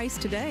purchase price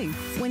today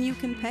when you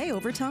can pay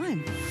over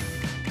time?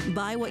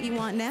 Buy what you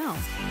want now,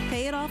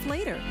 pay it off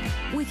later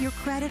with your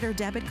credit or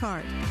debit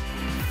card.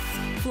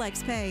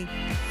 FlexPay.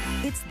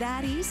 It's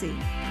that easy.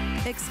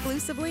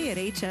 Exclusively at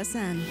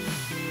HSN.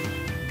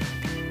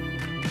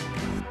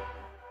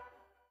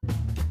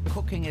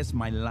 Cooking is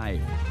my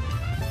life.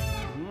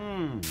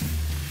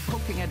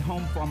 Cooking at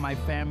home for my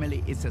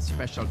family is a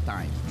special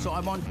time. So I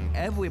want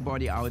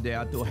everybody out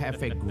there to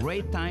have a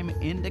great time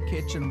in the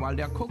kitchen while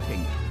they're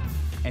cooking.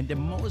 And the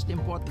most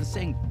important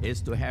thing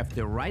is to have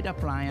the right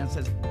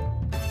appliances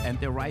and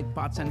the right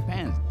pots and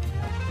pans.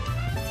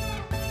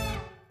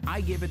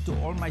 I give it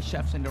to all my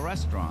chefs in the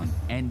restaurant,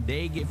 and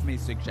they give me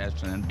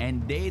suggestions,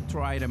 and they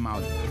try them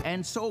out.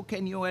 And so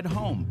can you at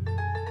home.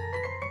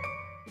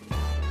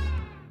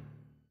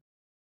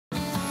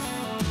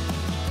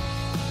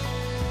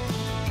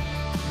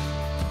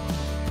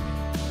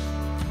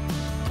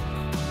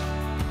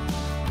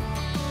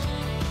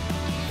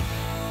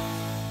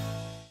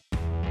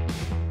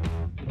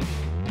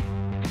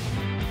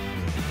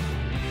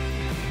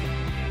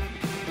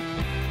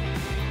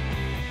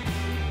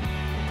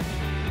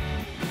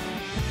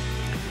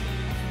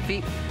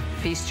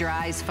 Feast your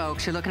eyes,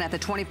 folks. You're looking at the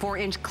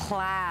 24-inch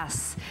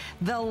Class,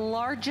 the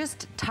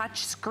largest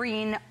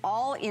touchscreen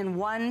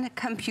all-in-one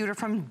computer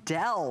from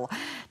Dell.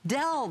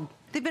 Dell,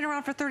 they've been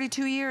around for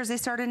 32 years. They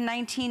started in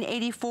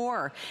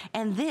 1984.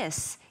 And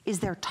this is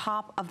their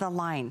top of the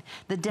line,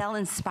 the Dell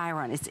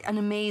Inspiron. It's an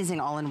amazing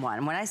all-in-one.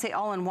 And when I say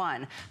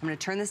all-in-one, I'm gonna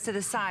turn this to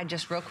the side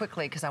just real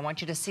quickly because I want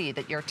you to see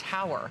that your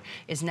tower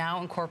is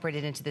now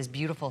incorporated into this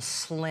beautiful,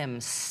 slim,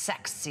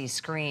 sexy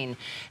screen.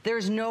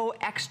 There's no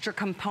extra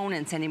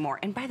components anymore.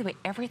 And by the way,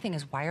 everything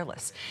is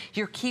wireless.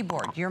 Your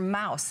keyboard, your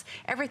mouse,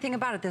 everything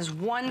about it. There's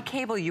one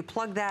cable, you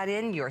plug that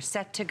in, you're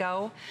set to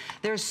go.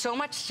 There's so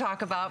much to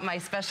talk about. My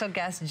special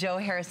guest, Joe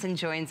Harrison,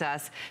 joins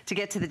us to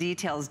get to the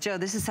details. Joe,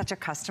 this is such a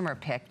customer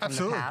pick from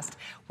the past.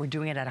 We're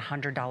doing it at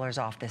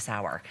 $100 off this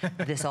hour.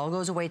 This all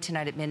goes away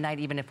tonight at midnight,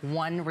 even if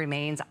one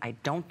remains. I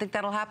don't think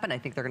that'll happen. I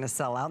think they're gonna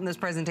sell out in this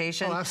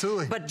presentation. Oh,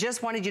 absolutely. But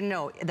just wanted you to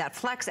know that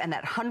Flex and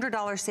that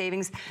 $100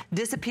 savings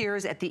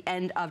disappears at the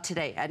end of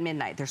today at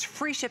midnight. There's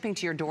free shipping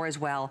to your door as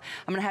well.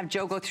 I'm gonna have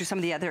Joe go through some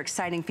of the other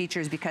exciting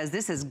features because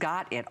this has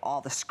got it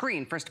all. The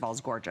screen, first of all,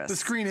 is gorgeous. The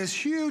screen is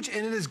huge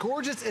and it is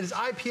gorgeous. It is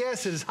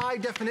IPS, it is high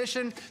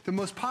definition. The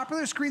most popular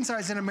popular screen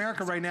size in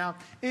America right now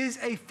is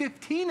a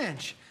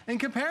 15-inch. In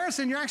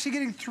comparison, you're actually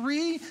getting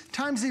 3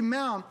 times the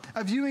amount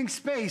of viewing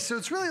space. So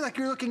it's really like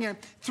you're looking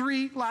at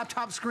 3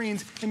 laptop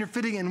screens and you're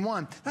fitting in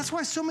one. That's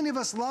why so many of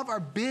us love our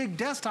big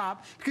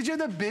desktop, because you have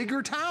the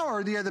bigger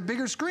tower, you have the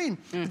bigger screen.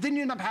 But then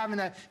you end up having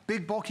that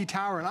big bulky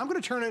tower. And I'm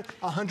gonna turn it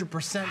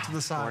 100% to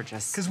the side.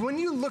 Gorgeous. Because when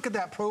you look at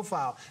that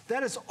profile,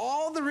 that is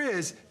all there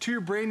is to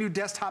your brand new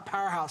desktop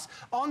powerhouse.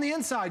 On the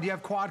inside, you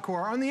have quad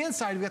core. On the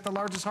inside, you got the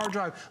largest hard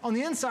drive. On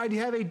the inside, you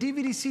have a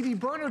DVD CD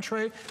burner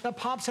tray that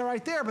pops out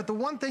right there. But the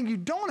one thing you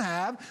don't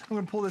have, I'm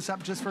gonna pull this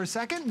up just for a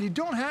second, you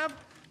don't have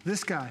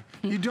this guy.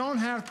 You don't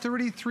have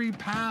 33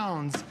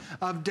 pounds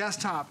of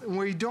desktop,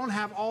 where you don't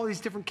have all these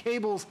different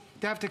cables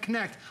that have to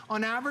connect.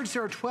 On average,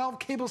 there are 12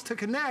 cables to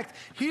connect.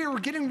 Here, we're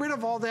getting rid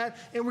of all that,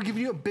 and we're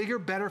giving you a bigger,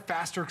 better,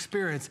 faster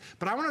experience.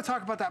 But I wanna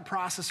talk about that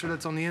processor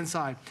that's on the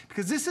inside,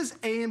 because this is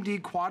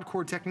AMD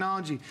quad-core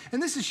technology.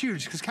 And this is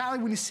huge, because Callie,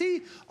 when you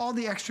see all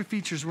the extra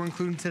features we're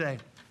including today,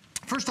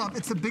 first off,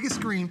 it's the biggest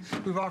screen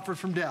we've offered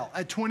from Dell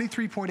at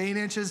 23.8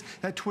 inches,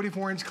 that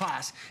 24-inch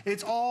class.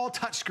 It's all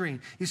touchscreen.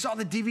 You saw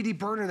the DVD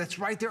burner that's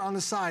right there on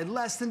the side.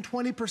 Less than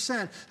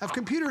 20% of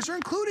computers are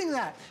including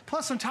that.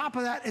 Plus, on top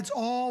of that, it's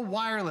all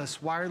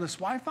wireless. Wireless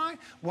Wi-Fi,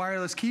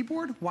 wireless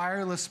keyboard,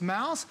 wireless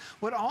mouse.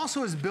 What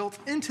also is built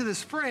into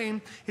this frame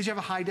is you have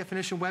a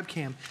high-definition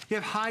webcam. You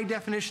have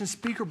high-definition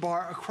speaker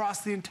bar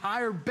across the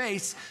entire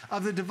base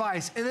of the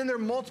device. And then there are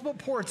multiple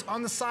ports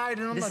on the side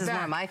and on the back. This is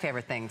one of my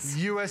favorite things.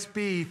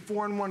 USB,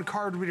 4-in-1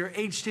 card reader,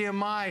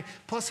 HDMI,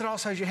 plus it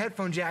also has your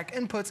headphone jack,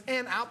 inputs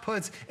and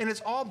outputs, and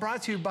it's all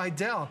brought to you by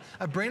Dell,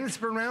 a brand that's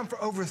been around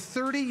for over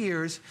 30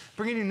 years,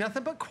 bringing you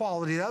nothing but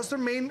quality. That was their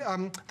main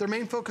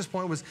focus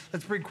point, was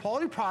let's bring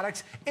quality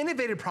products,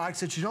 innovative products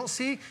that you don't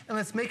see, and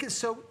let's make it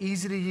so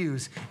easy to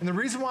use. And the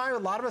reason why a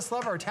lot of us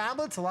love our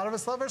tablets, a lot of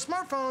us love our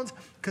smartphones,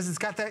 because it's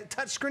got that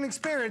touchscreen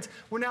experience.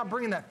 We're now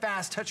bringing that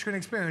fast touchscreen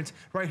experience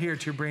right here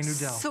to your brand new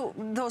Dell. So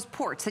those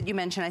ports that you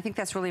mentioned, I think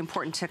that's really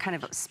important to kind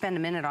of spend a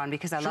minute on,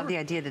 because I love the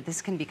idea that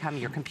this can become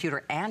your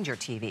computer and your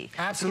TV.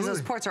 Absolutely. Because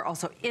those ports are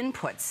also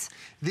inputs.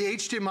 The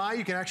HDMI,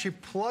 you can actually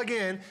plug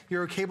in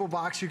your cable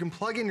box. You can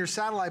plug in your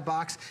satellite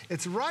box.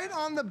 It's right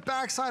on the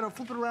back side. I'll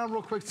flip it around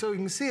real quick so you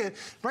can see it.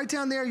 Right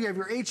down there, you have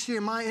your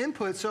HDMI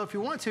input. So if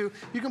you want to,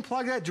 you can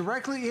plug that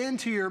directly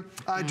into your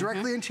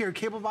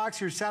cable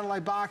box, your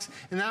satellite box,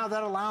 and now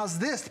that allows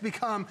this to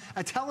become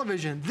a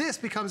television. This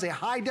becomes a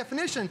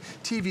high-definition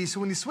TV. So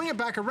when you swing it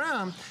back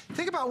around,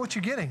 think about what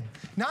you're getting.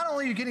 Not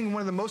only are you getting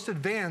one of the most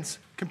advanced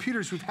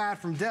computers we've had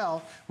from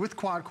Dell with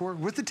quad-core,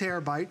 with the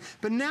terabyte,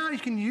 but now you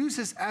can use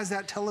this as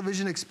that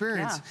television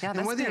experience.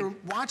 And whether you're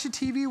watching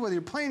TV, whether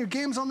you're playing your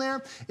games on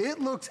there, it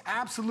looks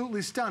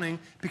absolutely stunning,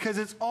 because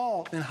it's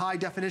all in high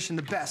definition,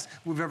 the best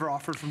we've ever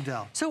offered from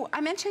Dell. So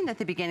I mentioned at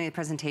the beginning of the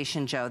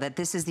presentation, Joe, that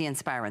this is the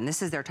Inspiron.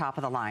 This is their top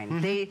of the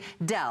line.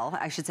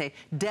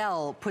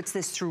 Dell puts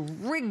this through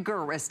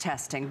rigorous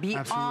testing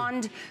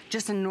beyond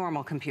just a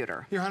normal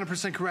computer. You're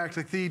 100% correct.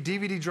 Like the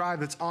DVD drive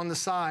that's on the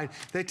side,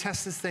 they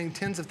test this thing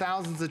tens of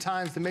thousands of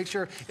times to make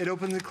sure it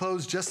opens and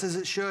closes just as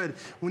it should.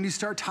 When you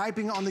start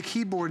typing on the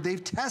keyboard,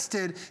 they've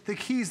tested the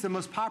keys, the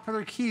most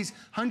popular keys,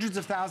 hundreds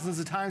of thousands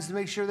of times to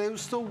make sure they will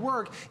still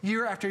work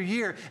year after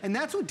year. And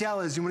that's what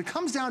Dell is. And when it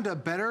comes down to a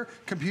better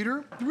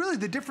computer, really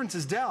the difference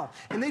is Dell.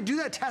 And they do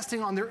that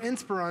testing on their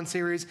Inspiron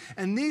series,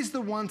 and these are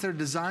the ones that are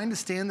designed to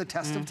stand the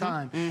test of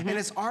time. And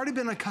it's already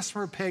been a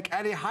customer pick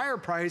at a higher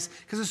price,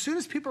 because as soon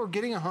as people are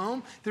getting a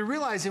home, they're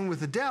realizing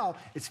with the Dell,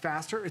 it's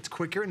faster, it's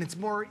quicker, and it's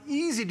more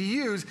easy to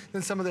use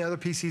than some of the other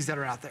PCs that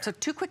are out there. So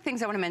 2 quick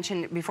things I want to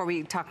mention before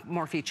we talk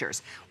more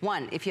features.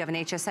 One, if you have an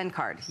HSN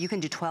card, you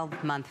can do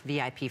 12-month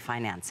VIP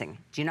financing.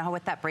 Do you know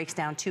what that breaks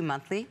down to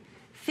monthly?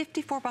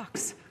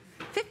 $54.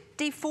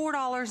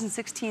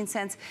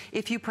 $54.16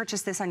 if you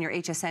purchase this on your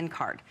HSN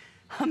card.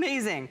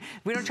 Amazing.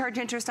 We don't charge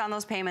interest on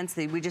those payments.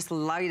 We just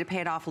allow you to pay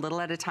it off a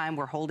little at a time.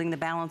 We're holding the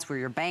balance. We're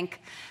your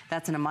bank.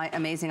 That's an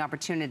amazing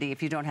opportunity.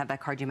 If you don't have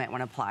that card, you might want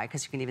to apply,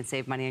 because you can even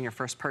save money on your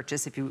first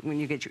purchase when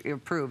you get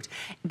approved.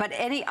 But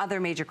any other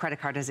major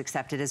credit card is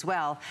accepted, as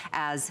well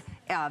as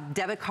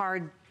debit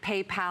card,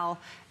 PayPal,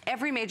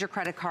 every major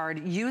credit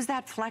card. Use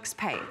that Flex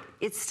Pay.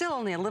 It's still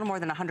only a little more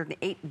than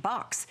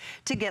 $108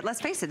 to get,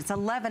 let's face it, it's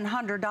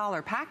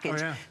 $1,100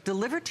 package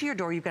delivered to your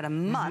door. You've got a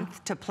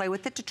month to play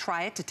with it, to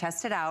try it, to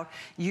test it out.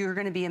 You're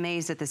going to be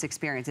amazed at this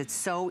experience. It's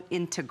so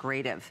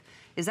integrative.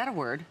 Is that a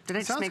word? Did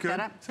I just make that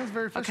up? Sounds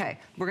very official. Okay,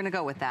 we're going to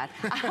go with that.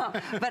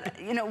 But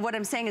you know what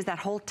I'm saying is that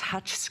whole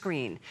touch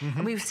screen.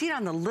 And we've seen it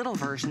on the little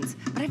versions,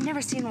 but I've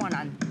never seen one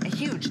on a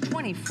huge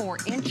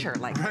 24-incher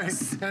like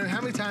this. And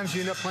how many times do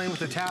you end up playing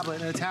with a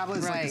tablet, and a tablet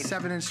is like like a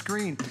 7-inch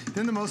screen.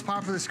 Then the most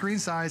popular screen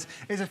size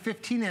is a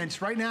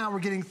 15-inch. Right now, we're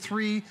getting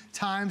 3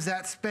 times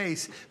that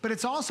space. But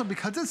it's also,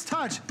 because it's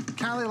touch,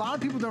 Callie, a lot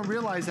of people don't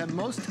realize that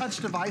most touch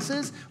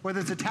devices, whether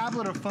it's a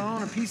tablet, a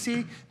phone, a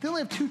PC, they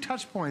only have 2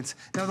 touch points.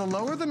 Now, the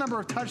lower the number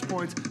of touch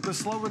points, the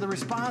slower the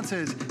response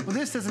is. Well,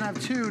 this doesn't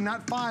have 2,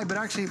 not 5, but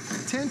actually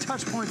 10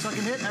 touch points, so I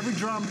can hit every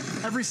drum,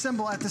 every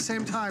cymbal at the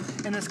same time,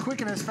 and as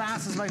quick and as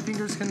fast as my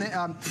fingers can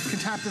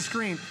tap the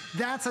screen.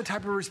 That's the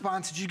type of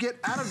response that you get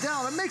out of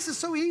Dell. It makes it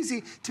so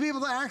easy to be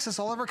able to access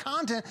all of our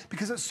content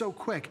because it's so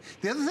quick.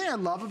 The other thing I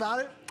love about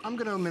it, I'm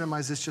going to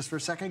minimize this just for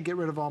a second, get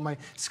rid of all my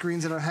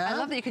screens that I have. I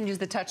love that you can use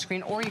the touch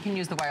screen or you can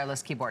use the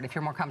wireless keyboard if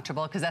you're more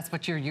comfortable, because that's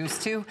what you're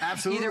used to.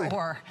 Absolutely. Either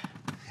or.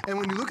 And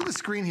when you look at the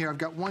screen here, I've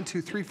got 1,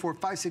 2, 3, 4,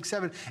 5, 6,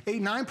 7,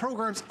 8, 9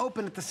 programs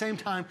open at the same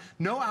time.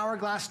 No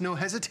hourglass, no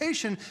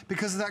hesitation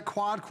because of that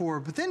quad core.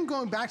 But then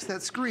going back to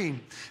that screen,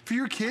 for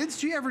your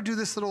kids, do you ever do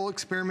this little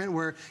experiment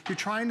where your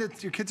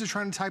kids are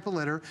trying to type a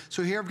letter?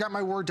 So here I've got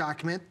my Word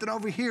document. Then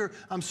over here,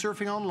 I'm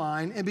surfing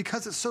online. And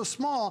because it's so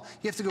small,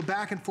 you have to go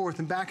back and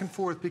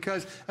forth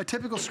because a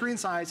typical screen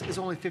size is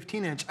only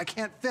 15-inch. I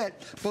can't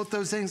fit both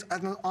those things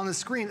on the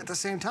screen at the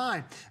same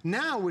time.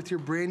 Now with your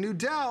brand new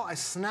Dell, I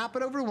snap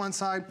it over to one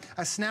side,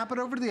 I snap it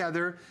over to the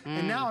other,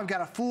 and now I've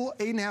got a full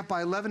 8.5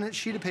 by 11-inch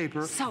sheet of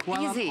paper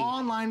while I'm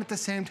online at the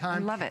same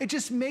time. I love it. It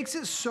just makes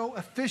it so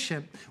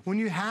efficient when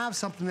you have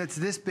something that's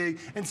this big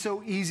and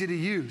so easy to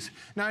use.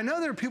 Now, I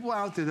know there are people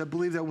out there that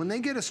believe that when they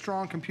get a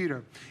strong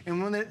computer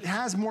and when it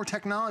has more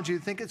technology,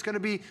 they think it's going to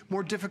be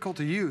more difficult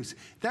to use.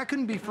 That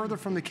couldn't be further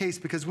from the case,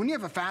 because when you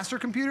have a faster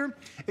computer,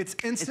 it's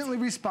instantly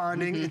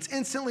responding, it's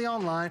instantly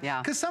online.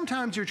 Because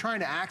sometimes you're trying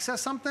to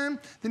access something,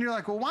 then you're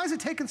like, well, why is it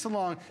taking so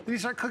long? Then you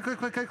start click, click,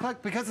 click, click,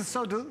 click, because it's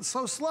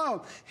so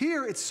slow.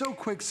 Here, it's so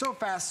quick, so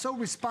fast, so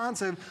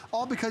responsive,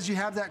 all because you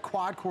have that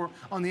quad core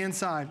on the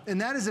inside. And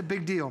that is a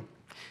big deal.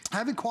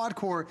 Having quad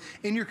core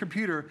in your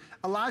computer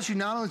allows you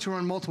not only to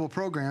run multiple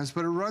programs,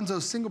 but it runs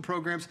those single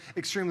programs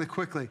extremely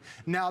quickly.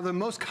 Now, the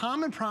most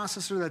common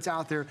processor that's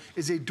out there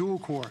is a dual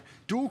core.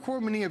 Dual core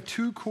meaning you have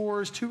 2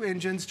 cores, 2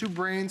 engines, 2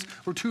 brains,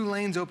 or 2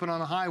 lanes open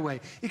on a highway.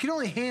 It can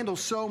only handle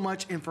so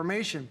much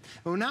information.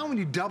 But now when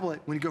you double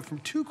it, when you go from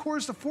 2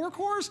 cores to 4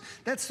 cores,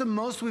 that's the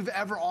most we've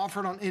ever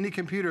offered on any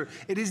computer.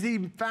 It is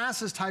the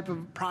fastest type of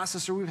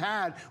processor we've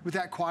had with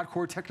that quad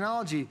core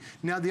technology.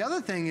 Now, the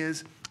other thing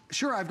is,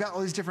 sure, I've got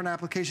all these different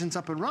applications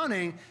up and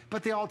running,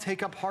 but they all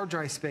take up hard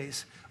drive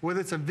space. Whether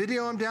it's a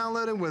video I'm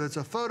downloading, whether it's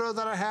a photo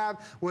that I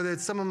have, whether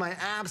it's some of my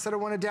apps that I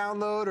want to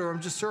download, or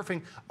I'm just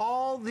surfing,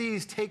 all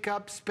these take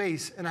up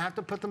space, and I have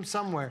to put them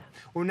somewhere.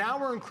 Well, now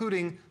we're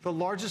including the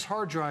largest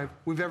hard drive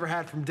we've ever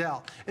had from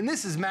Dell. And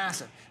this is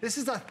massive. This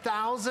is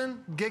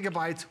 1,000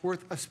 gigabytes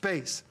worth of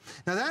space.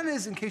 Now that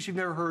is, in case you've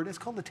never heard, it's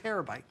called a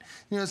terabyte.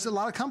 You know, it's a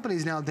lot of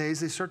companies nowadays,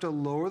 they start to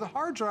lower the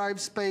hard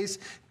drive space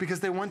because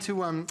they want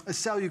to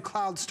sell you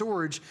cloud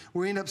storage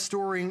where you end up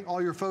storing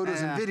all your photos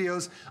and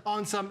videos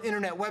on some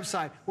internet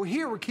website. Well,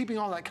 here we're keeping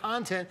all that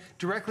content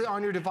directly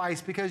on your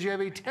device because you have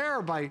a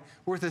terabyte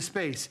worth of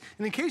space.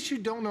 And in case you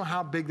don't know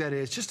how big that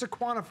is, just to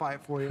quantify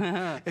it for you,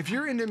 if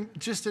you're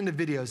just into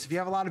videos, if you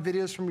have a lot of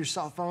videos from your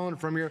cell phone,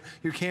 from your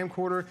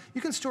camcorder, you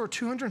can store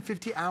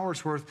 250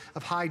 hours worth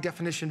of high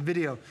definition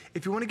video.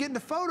 If you want to get into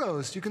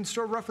photos, you can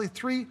store roughly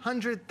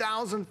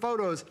 300,000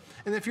 photos.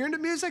 And if you're into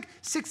music,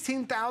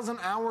 16,000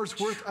 hours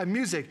worth of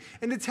music.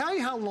 And to tell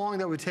you how long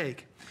that would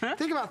take,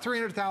 think about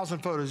 300,000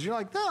 photos. You're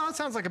like, no, that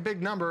sounds like a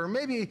big number. Or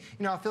maybe, you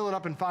know, I'll fill it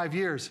up in 5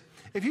 years.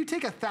 If you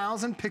take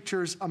 1,000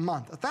 pictures a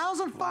month,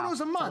 1,000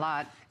 photos a month, a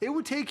lot. It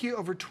would take you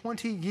over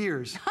 20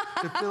 years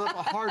to fill up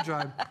a hard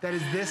drive that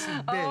is this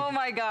big. Oh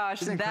my gosh,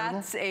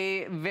 that's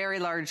a very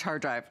large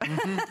hard drive.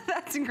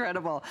 That's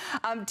incredible.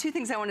 2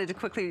 things I wanted to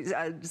quickly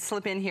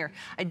slip in here.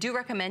 I do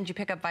recommend you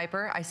pick up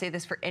Viper. I say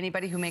this for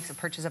anybody who makes a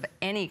purchase of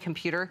any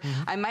computer.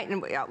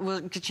 We'll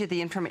get you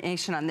the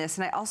information on this.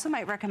 And I also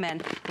might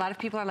recommend, a lot of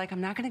people are like,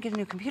 I'm not going to get a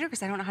new computer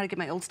because I don't know how to get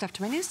my old stuff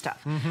to my new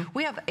stuff.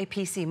 We have a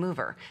PC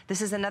mover.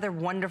 This is another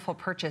wonderful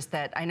purchase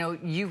that I know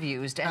you've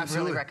used and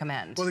really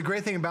recommend. Well, the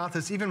great thing about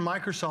this, even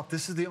Microsoft,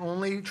 this is the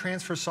only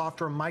transfer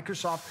software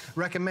Microsoft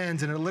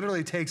recommends, and it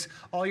literally takes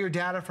all your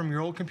data from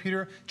your old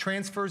computer,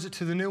 transfers it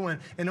to the new one,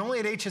 and only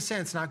at HSN.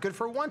 It's not good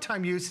for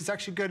one-time use. It's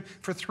actually good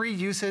for 3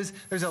 uses.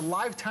 There's a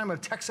lifetime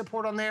of tech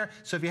support on there,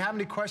 so if you have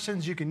any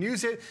questions, you can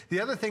use it. The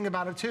other thing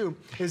about it, too,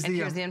 is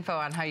here's the info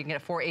on how you can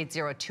get it,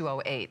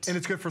 480-208. And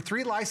it's good for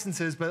 3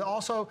 licenses, but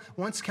also,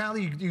 once,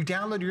 Callie, you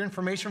download your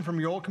information from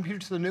your old computer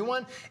to the new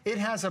one, it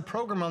has a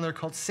program on there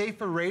called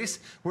Safe Erase,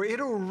 where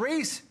it'll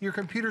erase your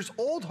computer's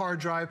old hard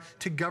drive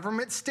to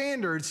government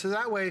standards, so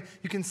that way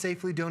you can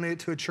safely donate it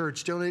to a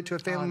church, donate it to a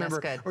family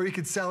member, or you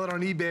could sell it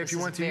on eBay if you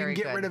want to. You can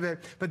get rid of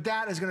it, but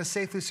that is going to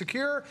safely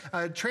secure,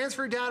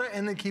 transfer data,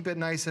 and then keep it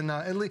nice and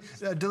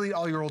delete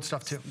all your old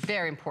stuff too.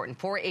 Very important.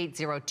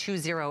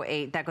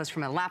 480-208. That goes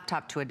from a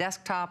laptop to a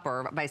desktop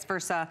or vice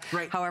versa.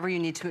 However you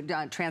need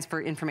to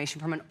transfer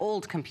information from an old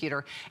old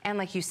computer, and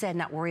like you said,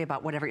 not worry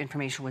about whatever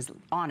information was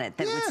on it,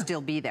 that it would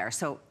still be there.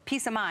 So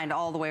peace of mind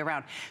all the way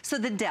around. So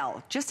the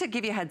Dell, just to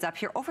give you a heads up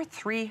here, over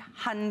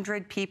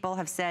 300 people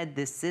have said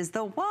this is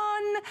the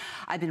one.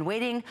 I've been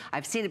waiting.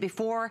 I've seen it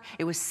before.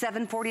 It was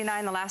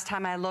 $749 the last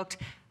time I looked.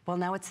 Well,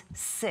 now it's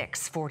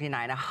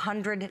 $649,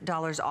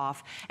 $100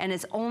 off, and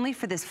it's only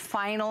for this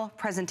final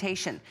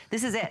presentation.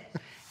 This is it.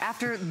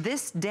 After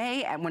this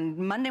day,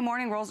 when Monday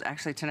morning rolls,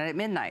 actually tonight at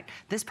midnight,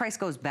 this price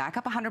goes back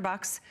up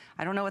 $100.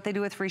 I don't know what they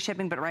do with free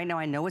shipping, but right now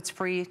I know it's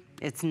free.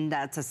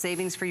 That's a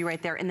savings for you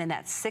right there. And then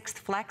that 6th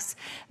flex,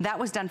 that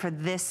was done for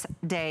this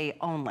day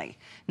only.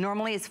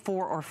 Normally it's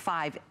 4 or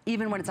 5,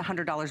 even when it's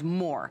 $100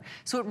 more.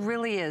 So it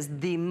really is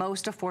the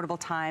most affordable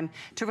time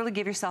to really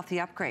give yourself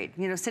the upgrade.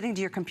 You know, sitting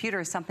to your computer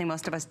is something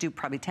most of us do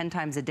probably 10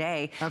 times a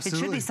day. Absolutely.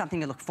 It should be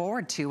something you look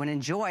forward to and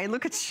enjoy.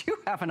 Look at you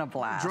having a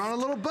blast. Drawing a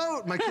little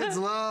boat. My kids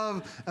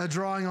love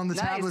drawing on the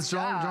tablets,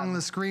 drawing on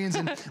the screens.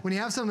 And when you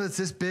have something that's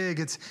this big,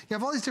 you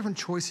have all these different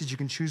choices you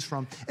can choose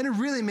from. And it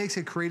really makes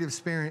a creative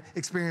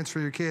experience for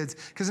your kids.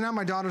 Because now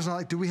my daughter's not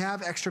like, do we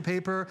have extra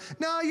paper?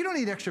 No, you don't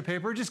need extra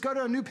paper. Just go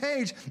to a new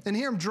page and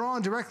here I'm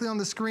drawing directly on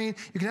the screen.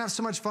 You can have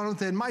so much fun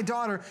with it. My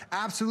daughter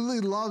absolutely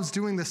loves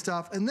doing this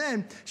stuff. And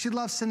then she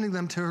loves sending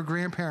them to her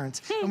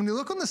grandparents. And when you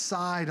look on the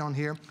side on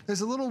here,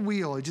 there's a little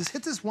wheel. You just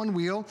hit this one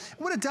wheel. And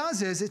what it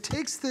does is it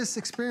takes this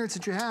experience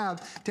that you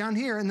have down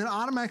here and then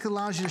automatically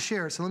allows you to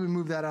share it. So let me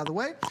move that out of the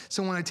way.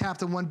 So when I tap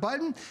the one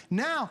button,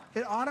 now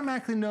it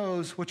automatically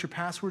knows what your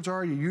passwords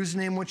are, your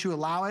username, once you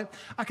allow it.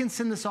 I can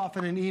send this off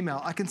in an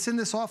email. I can send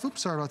this off,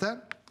 oops, sorry about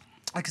that.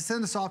 I can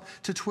send this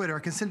off to Twitter. I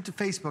can send it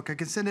to Facebook. I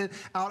can send it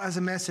out as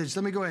a message.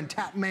 Let me go ahead and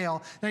tap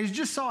mail. Now you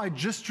just saw I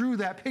just drew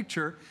that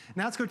picture.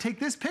 Now it's going to take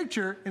this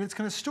picture and it's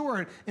going to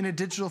store it in a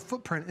digital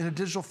footprint, in a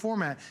digital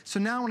format. So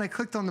now when I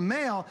clicked on the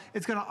mail,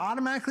 it's going to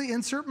automatically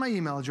insert my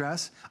email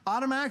address,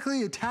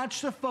 automatically attach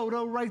the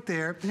photo right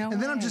there.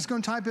 And then I'm just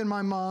going to type in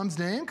my mom's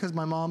name because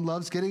my mom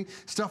loves getting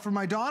stuff for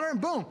my daughter.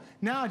 And boom,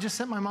 now I just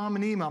sent my mom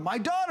an email. My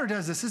daughter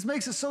does this. This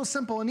makes it so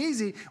simple and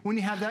easy when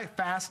you have that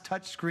fast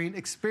touchscreen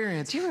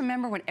experience. Do you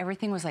remember when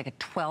everything was like a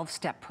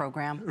 12-step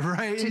program?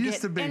 Right, it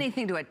used to be.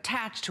 Anything to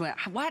attach to it.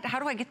 What? How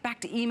do I get back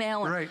to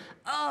email? Right.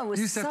 Oh, it was so frustrating.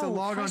 You used to have to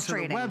log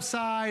onto the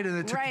website, and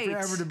it took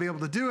forever to be able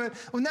to do it.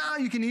 Well, now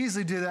you can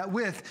easily do that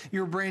with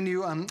your brand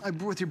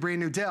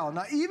new Dell.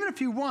 Now, even if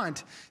you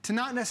want to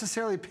not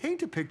necessarily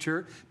paint a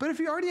picture, but if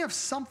you already have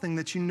something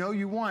that you know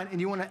you want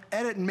and you want to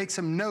edit and make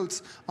some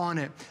notes on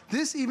it,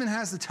 this even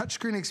has the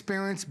touchscreen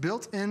experience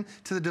built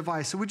into the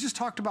device. So we just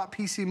talked about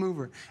PC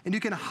Mover, and you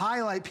can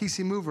highlight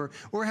PC Mover.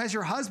 Or has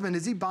your husband,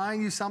 is he buying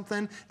you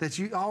something that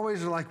you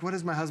always are like, what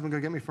is my husband going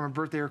to get me for my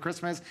birthday or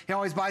Christmas? He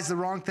always buys the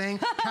wrong thing.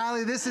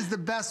 Kylie, this is the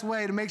best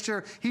way to make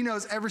sure he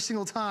knows every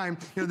single time,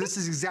 you know, this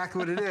is exactly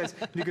what it is.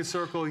 You can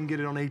circle and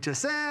get it on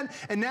HSN.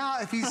 And now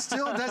if he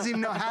still doesn't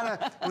even know how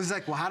to, well, he's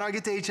like, well, how do I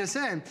get to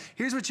HSN?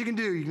 Here's what you can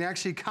do. You can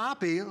actually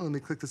copy, let me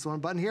click this one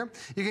button here.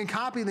 You can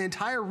copy the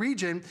entire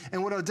region,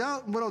 and what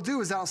I'll do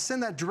is I'll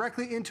send that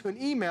directly into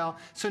an email.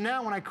 So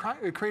now when I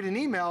create an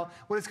email,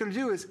 what it's going to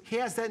do is he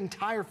has that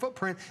entire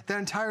footprint, that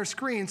entire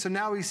screen, so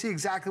now we see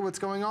exactly what's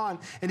going on,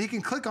 and he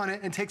can click on it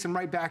and takes him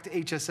right back to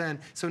HSN,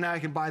 so now he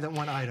can buy that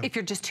one item. If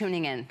you're just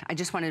tuning in, I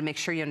just wanted to make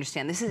sure you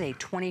understand, this is a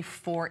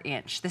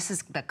 24-inch. This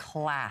is the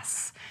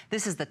class.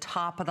 This is the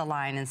top of the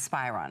line in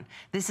Spyron.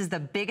 This is the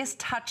biggest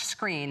touch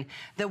screen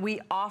that we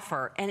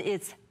offer, and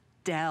it's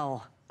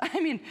Dell. I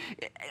mean,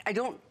 I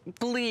don't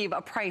believe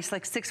a price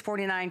like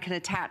 $649 can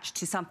attach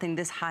to something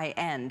this high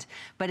end,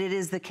 but it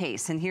is the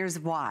case, and here's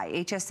why.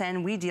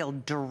 HSN, we deal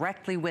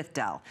directly with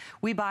Dell.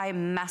 We buy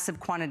massive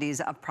quantities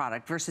of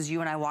product versus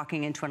you and I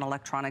walking into an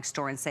electronics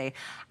store and say,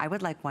 I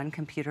would like one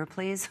computer,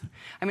 please.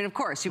 I mean, of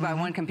course, you buy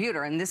one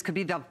computer, and this could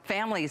be the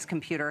family's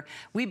computer.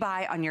 We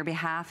buy on your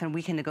behalf, and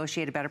we can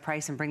negotiate a better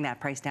price and bring that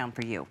price down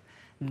for you.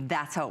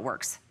 That's how it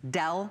works.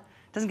 Dell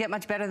doesn't get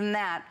much better than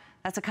that.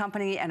 That's a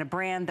company and a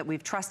brand that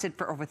we've trusted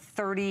for over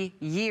 30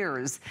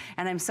 years.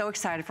 And I'm so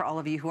excited for all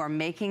of you who are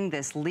making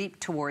this leap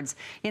towards,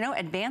 you know,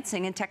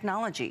 advancing in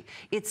technology.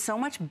 It's so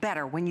much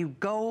better when you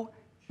go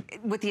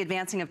with the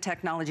advancing of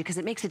technology because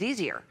it makes it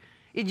easier.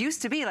 It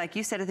used to be, like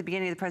you said at the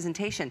beginning of the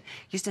presentation,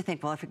 used to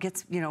think, well, if it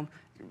gets, you know,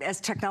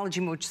 as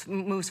technology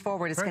moves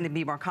forward, it's going to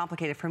be more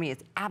complicated for me.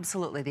 It's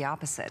absolutely the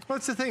opposite. Well,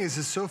 that's the thing is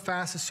it's so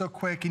fast, it's so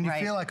quick, and you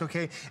feel like,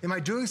 okay, am I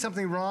doing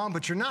something wrong?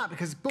 But you're not,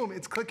 because boom,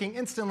 it's clicking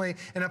instantly,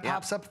 and it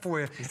pops up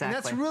for you. Exactly. And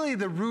that's really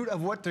the root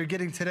of what they're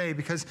getting today,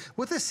 because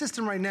with this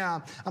system right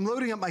now, I'm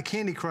loading up my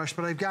Candy Crush,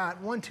 but I've got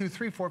 1, 2,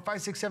 3, 4,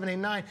 5, 6, 7, 8,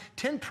 9,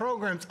 10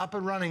 programs up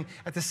and running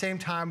at the same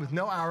time with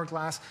no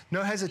hourglass,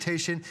 no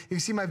hesitation. You can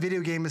see my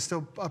video game is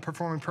still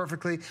performing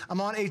perfectly.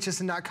 I'm on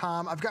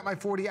hsn.com. I've got my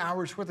 40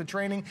 hours worth of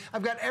training.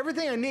 I've got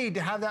everything I need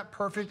to have that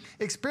perfect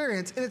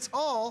experience, and it's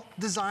all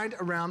designed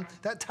around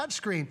that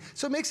touchscreen.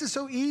 So it makes it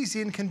so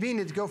easy and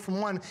convenient to go from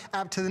one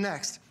app to the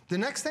next. The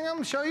next thing I'm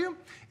going to show you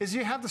is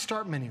you have the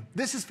Start menu.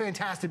 This is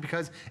fantastic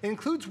because it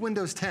includes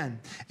Windows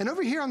 10. And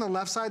over here on the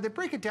left side, they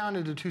break it down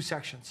into two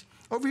sections.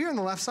 Over here on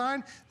the left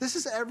side, this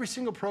is every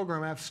single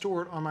program I've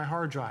stored on my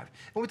hard drive.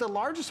 And with the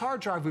largest hard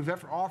drive we've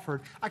ever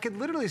offered, I could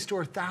literally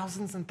store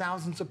thousands and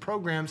thousands of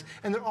programs,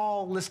 and they're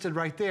all listed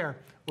right there.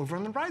 Over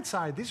on the right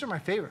side, these are my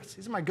favorites.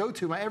 These are my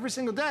go-to, my every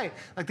single day.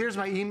 Like there's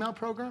my email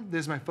program,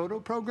 there's my photo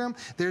program,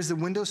 there's the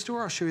Windows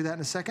Store, I'll show you that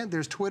in a second.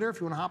 There's Twitter, if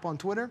you want to hop on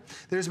Twitter.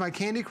 There's my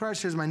Candy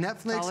Crush, there's my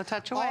Netflix. All a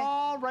touch away.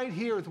 All right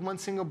here with one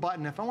single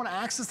button. If I want to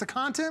access the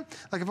content,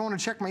 like if I want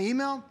to check my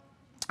email,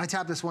 I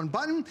tap this one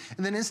button,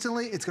 and then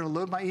instantly it's going to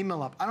load my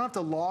email up. I don't have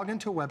to log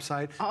into a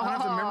website. I don't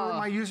have to remember what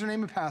my username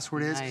and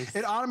password is. Nice.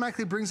 It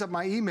automatically brings up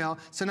my email,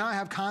 so now I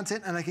have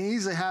content, and I can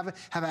easily have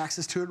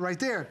access to it right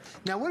there.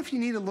 Now, what if you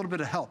need a little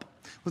bit of help?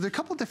 Well, there are a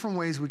couple different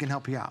ways we can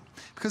help you out.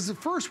 Because at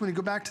first, when you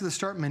go back to the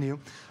Start menu,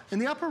 in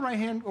the upper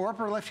right-hand or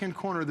upper left-hand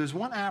corner, there's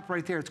one app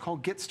right there. It's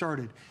called Get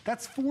Started.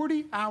 That's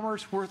 40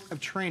 hours worth of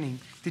training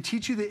to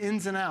teach you the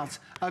ins and outs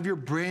of your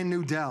brand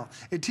new Dell.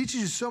 It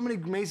teaches you so many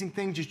amazing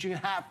things that you can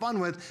have fun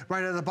with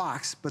right out of the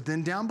box. But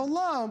then down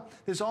below,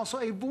 there's also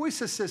a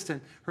voice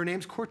assistant. Her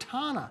name's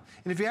Cortana.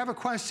 And if you have a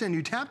question,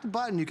 you tap the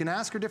button, you can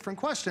ask her different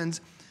questions.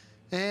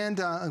 And,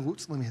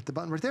 whoops, let me hit the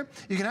button right there.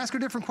 You can ask her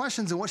different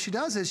questions, and what she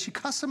does is she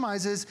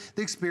customizes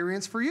the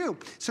experience for you.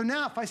 So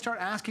now if I start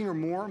asking her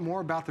more and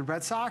more about the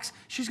Red Sox,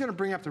 she's gonna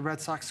bring up the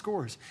Red Sox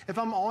scores. If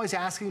I'm always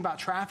asking about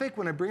traffic,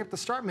 when I bring up the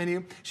Start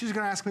menu, she's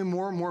gonna ask me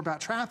more and more about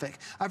traffic.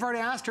 I've already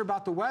asked her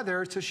about the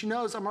weather, so she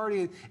knows I'm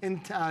already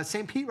in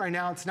St. Pete right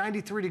now, it's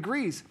 93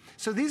 degrees.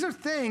 So these are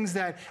things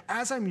that,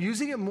 as I'm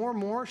using it more and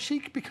more, she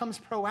becomes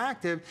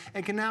proactive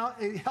and can now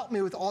help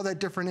me with all that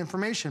different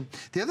information.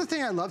 The other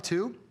thing I love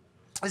too,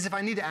 is if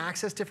I need to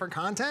access different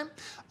content,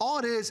 all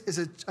it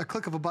is a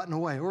click of a button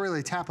away, or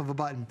really a tap of a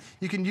button.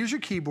 You can use your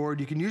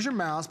keyboard, you can use your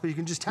mouse, but you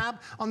can just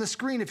tap on the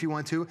screen if you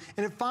want to,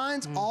 and it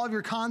finds all of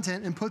your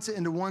content and puts it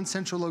into one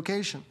central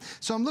location.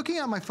 So I'm looking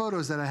at my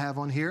photos that I have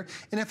on here,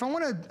 and if I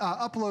want to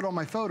upload all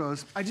my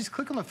photos, I just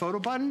click on the photo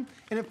button,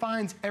 and it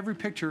finds every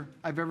picture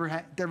I've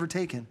ever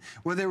taken.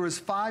 Whether it was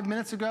 5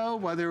 minutes ago,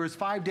 whether it was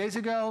 5 days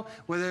ago,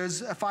 whether it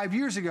was 5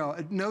 years ago,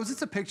 it knows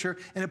it's a picture,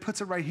 and it puts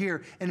it right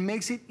here, and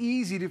makes it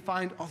easy to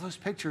find all those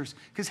pictures.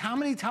 Because how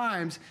many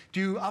times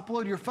do you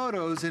upload your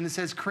photos and it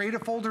says create a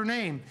folder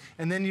name,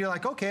 and then you're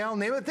like, okay, I'll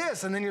name it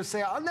this, and then you'll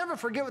say, I'll never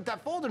forget what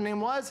that folder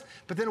name was,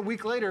 but then a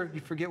week later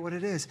you forget what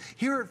it is.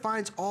 Here it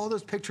finds all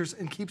those pictures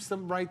and keeps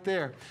them right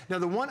there. Now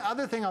the one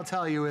other thing I'll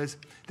tell you is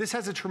this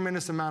has a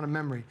tremendous amount of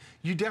memory.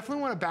 You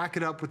definitely want to back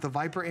it up with the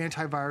Viper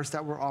antivirus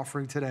that we're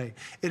offering today.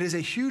 It is a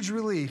huge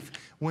relief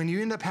when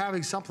you end up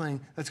having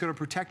something that's going to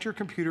protect your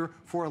computer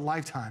for a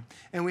lifetime.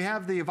 And we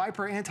have the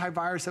Viper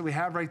antivirus that we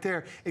have right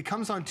there. It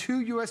comes on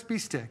 2 USB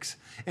sticks,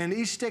 and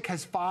each stick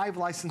has 5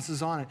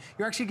 licenses on it.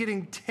 You're actually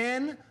getting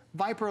 10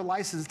 Viper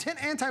licenses, 10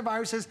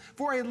 antiviruses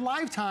for a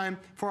lifetime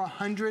for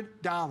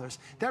 $100.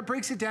 That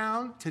breaks it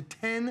down to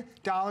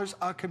 $10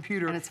 a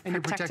computer, and you're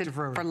protected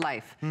forever. For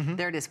life.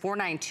 There it is,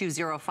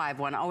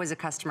 492051. Always a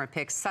customer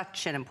pick.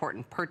 Such an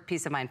important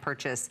peace of mind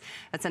purchase.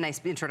 That's a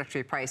nice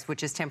introductory price,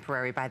 which is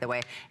temporary, by the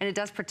way. And it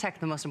does protect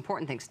the most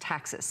important things: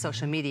 taxes,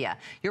 social media,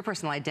 your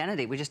personal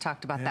identity. We just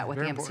talked about that with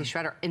the MC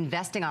Shredder.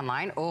 Investing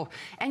online,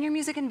 and your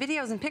music and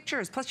videos and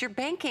pictures, plus your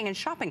banking and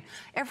shopping.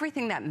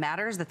 Everything that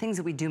matters, the things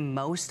that we do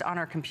most on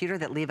our computer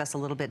that leave us a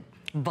little bit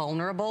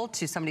vulnerable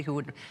to somebody who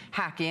would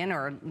hack in,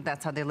 or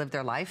that's how they live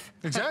their life.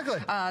 Exactly.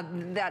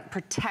 That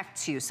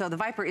protects you. So the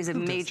Viper is a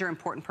major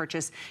important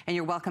purchase, and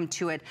you're welcome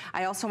to it.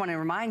 I also want to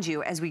remind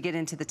you, as we get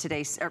into the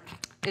today's,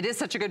 it is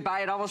such a good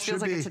buy, it almost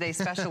feels like a today's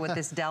special with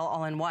this Dell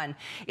all-in-one.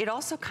 It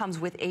also comes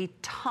with a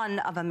ton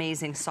of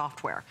amazing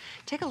software.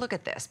 Take a look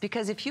at this,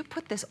 because if you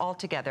put this all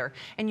together,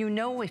 and you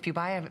know if you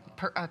buy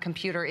a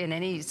computer in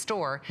any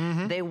store,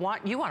 you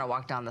want to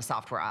walk down the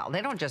software aisle.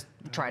 They don't just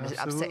try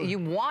to upset you. You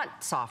want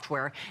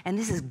software,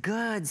 and this is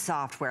good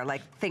software,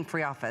 like Think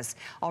Free Office,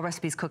 All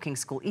Recipes Cooking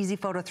School, Easy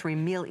Photo 3,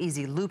 Meal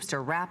Easy,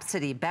 Loopster,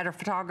 Rhapsody, Better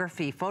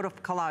Photography, Photo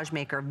Collage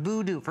Maker,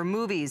 Voodoo for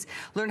movies.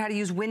 Learn how to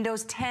use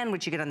Windows 10,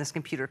 which you get on this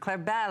computer.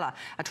 Clarebella,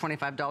 a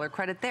 $25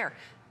 credit there.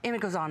 And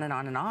it goes on and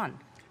on and on.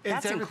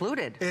 That's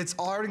included. It's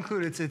all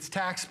included. It's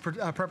tax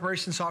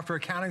preparation software,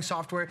 accounting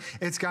software.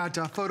 It's got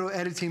photo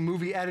editing,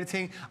 movie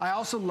editing. I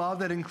also love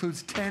that it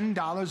includes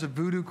 $10 of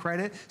Voodoo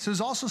credit. So there's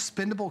also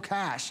spendable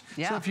cash.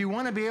 Yeah. So if you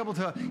want to be able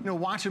to,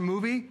 watch a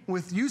movie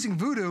with using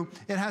Voodoo,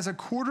 it has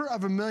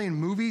 250,000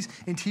 movies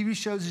and TV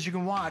shows that you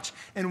can watch.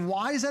 And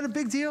why is that a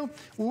big deal?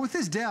 Well, with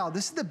this Dell,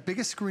 this is the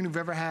biggest screen we've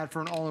ever had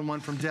for an all-in-one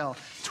from Dell.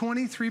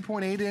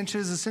 23.8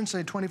 inches,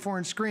 essentially a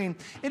 24-inch screen.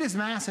 It is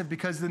massive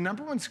because the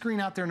 #1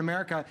 screen out there in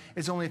America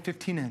is only a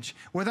 15-inch.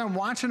 Whether I'm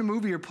watching a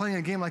movie or playing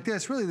a game like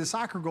this, really the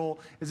soccer goal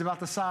is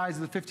about the size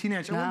of the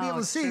 15-inch. I wouldn't be able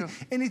to see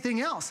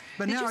anything else.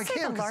 But now I can. Did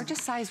you say the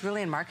largest size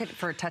really in market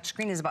for a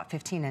touchscreen is about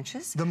 15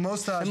 inches? The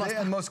most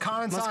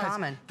common size.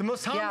 Common. The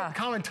most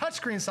common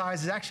touchscreen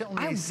size is actually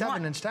only a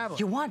 7-inch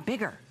tablet. You want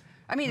bigger.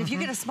 I mean, if you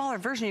get a smaller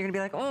version, you're gonna be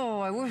like,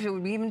 oh, I wish it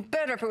would be even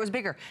better if it was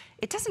bigger.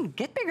 It doesn't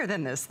get bigger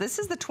than this. This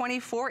is the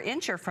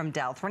 24-incher from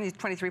Dell,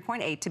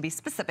 23.8 to be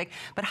specific,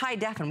 but high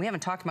def, and we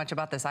haven't talked much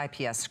about this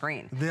IPS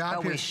screen,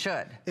 but we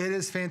should. It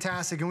is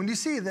fantastic, and when you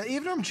see that,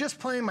 even if I'm just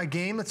playing my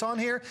game that's on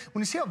here,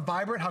 when you see how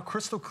vibrant, how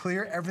crystal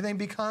clear everything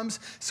becomes,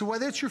 so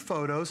whether it's your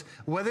photos,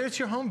 whether it's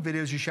your home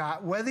videos you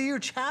shot, whether you're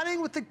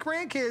chatting with the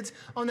grandkids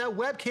on that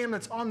webcam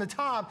that's on the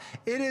top,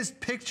 it is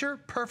picture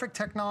perfect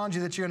technology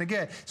that you're gonna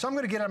get. So I'm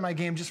gonna get out of my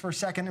game just for a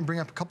second and bring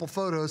up a couple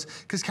photos,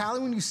 because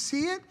Callie, when you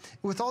see it,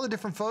 with all the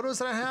different photos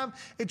that I have,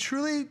 it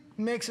truly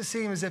makes it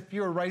seem as if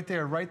you're right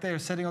there,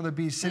 sitting on the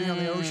beach, sitting on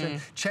the ocean,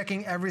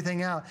 checking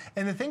everything out.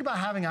 And the thing about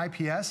having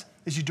IPS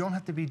is you don't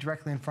have to be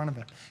directly in front of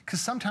it.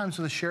 Because sometimes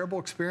with a shareable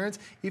experience,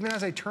 even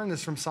as I turn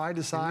this from side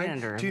to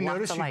side, do you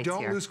notice you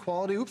don't lose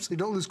quality? Oops, you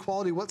don't lose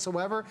quality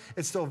whatsoever.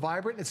 It's still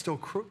vibrant, it's still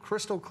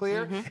crystal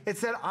clear.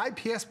 It's that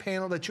IPS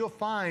panel that you'll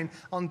find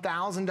on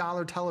 $1,000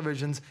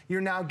 televisions.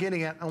 You're now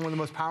getting it on one of the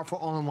most powerful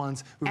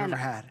all-in-ones we've ever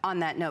had. On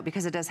that note,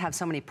 because it does have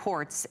so many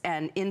ports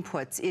and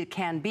inputs, it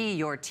can be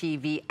your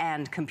TV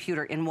and computer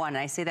in one. And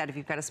I say that if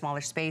you've got a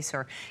smaller space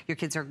or your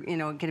kids are, you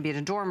know, going to be in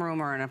a dorm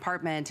room or an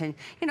apartment, and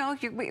you know,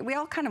 we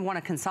all kind of want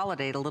to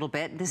consolidate a little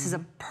bit. This is a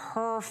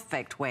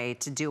perfect way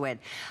to do it.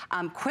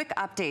 Quick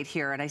update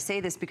here, and I say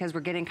this because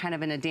we're getting kind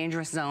of in a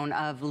dangerous zone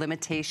of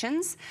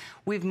limitations.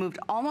 We've moved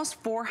almost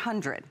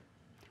 400.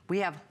 We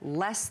have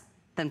less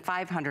than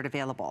 500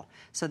 available.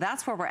 So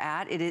that's where we're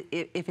at.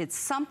 If it's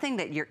something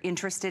that you're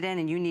interested in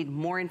and you need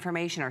more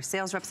information, our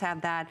sales reps have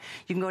that.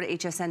 You can go to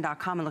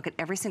hsn.com and look at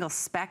every single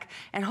spec,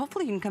 and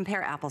hopefully you can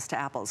compare apples to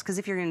apples. Because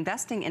if you're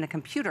investing in a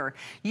computer,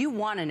 you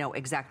want to know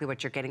exactly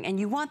what you're getting, and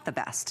you want the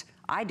best.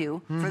 I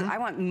do. I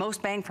want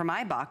most bang for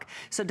my buck.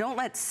 So don't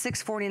let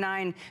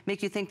 $649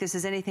 make you think this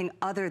is anything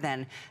other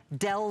than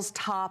Dell's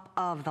top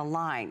of the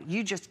line.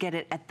 You just get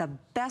it at the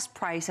best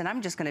price, and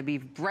I'm just going to be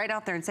right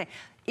out there and say,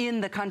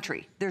 in the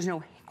country. There's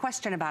no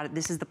question about it.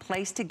 This is the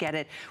place to get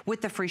it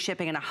with the free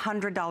shipping and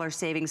 $100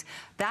 savings.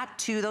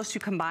 Those two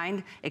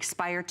combined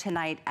expire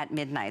tonight at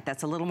midnight.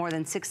 That's a little more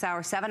than 6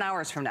 hours, 7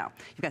 hours from now.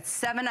 You've got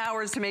 7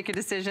 hours to make a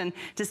decision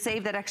to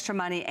save that extra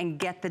money and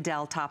get the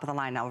Dell top of the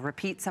line. I'll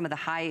repeat some of the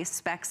high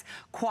specs: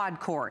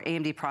 quad-core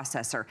AMD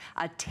processor,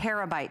 a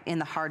terabyte in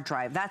the hard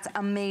drive. That's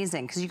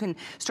amazing because you can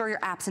store your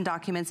apps and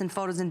documents and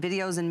photos and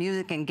videos and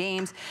music and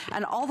games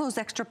and all those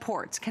extra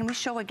ports. Can we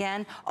show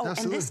again? Oh,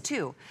 absolutely. And this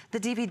too, the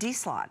DVD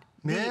slot.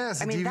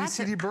 Yes, DVD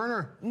CD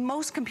burner.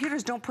 Most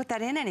computers don't put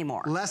that in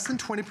anymore. Less than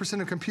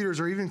 20% of computers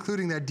are even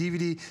including that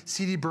DVD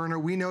CD burner.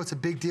 We know it's a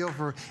big deal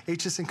for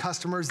HSN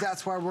customers.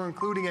 That's why we're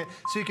including it,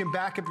 so you can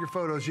back up your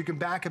photos, you can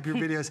back up your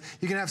videos,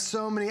 you can have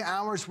so many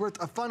hours worth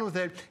of fun with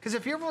it. Because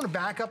if you ever want to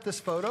back up this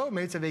photo,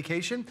 maybe it's a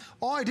vacation,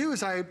 all I do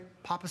is I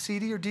pop a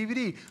CD or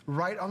DVD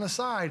right on the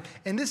side.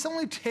 And this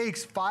only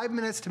takes 5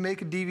 minutes to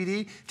make a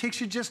DVD. It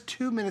takes you just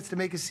 2 minutes to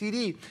make a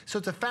CD. So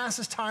it's the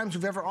fastest times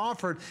we've ever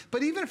offered.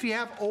 But even if you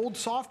have old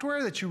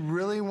software that you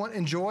really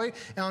enjoy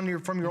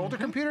from your older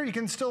computer, you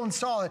can still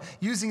install it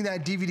using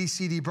that DVD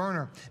CD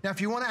burner. Now, if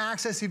you want to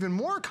access even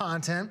more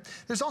content,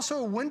 there's also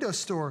a Windows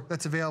Store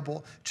that's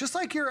available. Just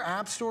like your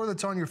app store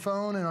that's on your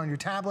phone and on your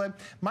tablet,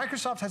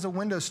 Microsoft has a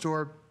Windows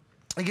Store.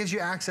 It gives you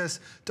access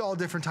to all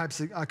different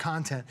types of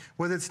content,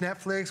 whether it's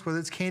Netflix, whether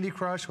it's Candy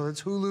Crush, whether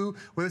it's Hulu,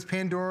 whether it's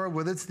Pandora,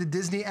 whether it's the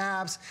Disney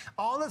apps,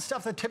 all that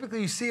stuff that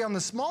typically you see on the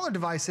smaller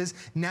devices,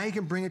 now you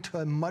can bring it to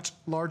a much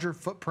larger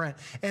footprint.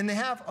 And they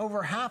have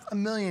over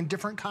 500,000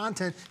 different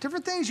content,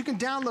 different things you can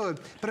download.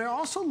 But I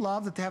also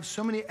love that they have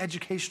so many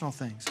educational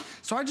things.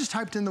 So I just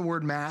typed in the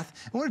word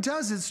math, and what it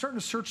does is it's starting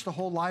to search the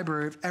whole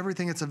library of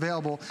everything that's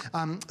available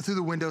through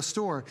the Windows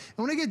Store.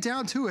 And when I get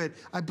down to it,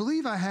 I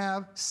believe I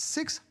have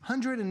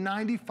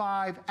 695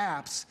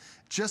 apps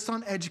just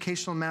on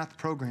educational math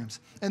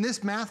programs. And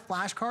this math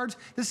flashcards,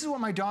 this is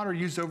what my daughter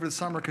used over the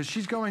summer because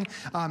she's going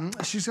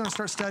to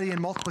start studying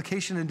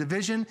multiplication and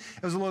division.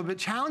 It was a little bit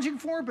challenging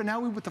for her, but now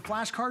with the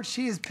flashcards,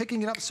 she is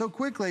picking it up so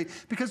quickly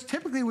because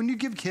typically when you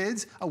give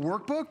kids a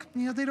workbook,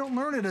 you know, they don't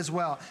learn it as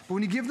well. But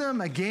when you give them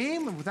a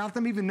game without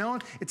them even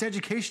knowing it's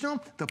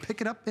educational, they'll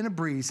pick it up in a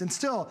breeze. And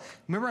still,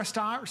 remember I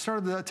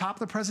started at the top of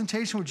the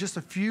presentation with just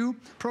a few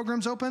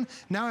programs open?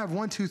 Now I have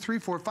 1, 2, 3,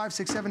 4, 5,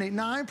 6, 7, 8,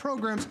 9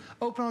 programs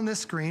open on this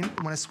screen.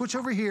 When I switch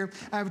over here,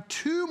 I have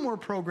 2 more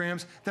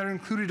programs that are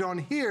included on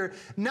here.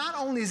 Not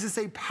only is this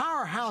a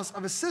powerhouse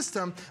of a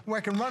system where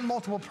I can run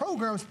multiple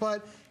programs,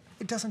 but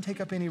it doesn't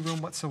take up any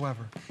room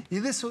whatsoever.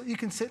 You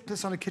can sit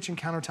this on a kitchen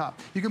countertop.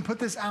 You can put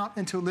this out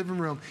into a living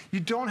room.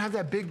 You don't have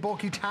that big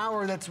bulky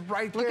tower that's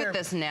right there. Look at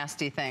this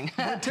nasty thing.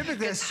 But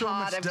typically it's so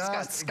hot. much I've just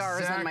got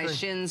scars on my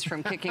shins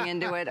from kicking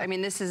into it. I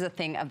mean, this is a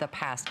thing of the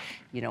past.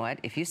 You know what?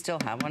 If you still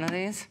have one of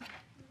these,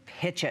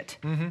 pitch it.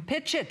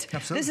 Pitch it.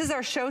 Absolutely. This is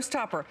our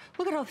showstopper.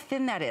 Look at how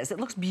thin that is. It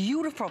looks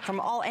beautiful from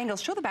all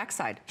angles. Show the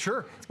backside.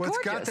 Sure. Well, it's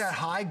got that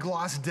high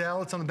gloss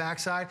Dell. It's on the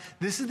backside.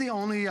 This is the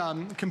only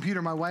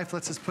computer my wife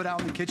lets us put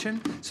out in the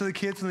kitchen. So the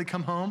kids, when they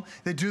come home,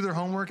 they do their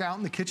homework out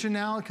in the kitchen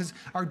now, because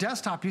our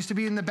desktop used to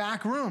be in the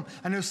back room.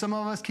 I know some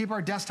of us keep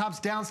our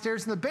desktops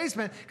downstairs in the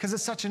basement because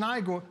it's such an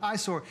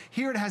eyesore.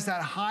 Here it has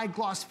that high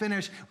gloss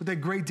finish with that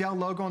great Dell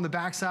logo on the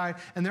backside,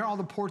 and there are all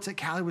the ports that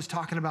Callie was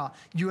talking about.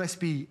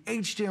 USB,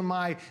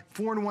 HDMI,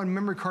 4-in-1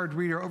 memory card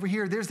reader. Over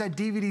here, there's that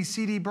DVD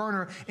CD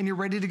burner, and you're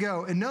ready to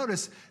go. And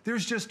notice,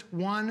 there's just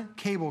one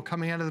cable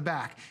coming out of the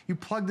back. You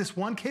plug this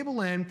one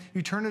cable in,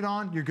 you turn it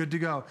on, you're good to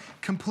go.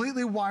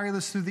 Completely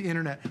wireless through the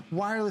internet,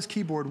 wireless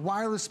keyboard,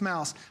 wireless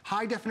mouse,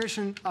 high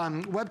definition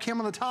webcam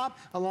on the top,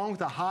 along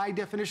with a high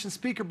definition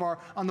speaker bar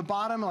on the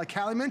bottom. Like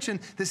Callie mentioned,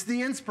 this is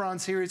the Inspiron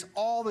series,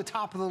 all the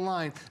top of the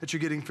line that you're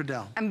getting for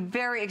Dell. I'm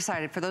very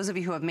excited. For those of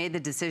you who have made the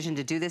decision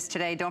to do this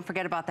today, don't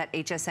forget about that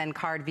HSN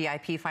card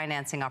VIP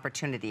financing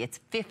opportunity. It's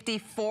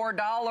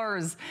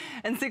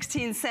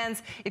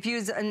 $54.16. If you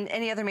use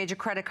any other major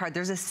credit card,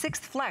 there's a 6th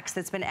flex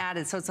that's been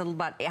added, so it's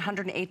about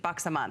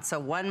 $108 a month. So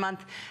 1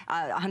 month,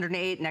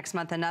 108, next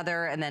month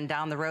another, and then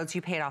down the road, so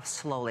you pay it off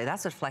slowly.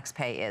 That's what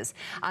FlexPay is.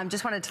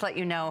 Just wanted to let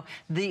you know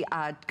the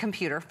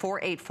computer,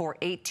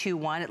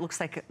 484821, it looks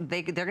like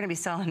they're going to be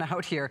selling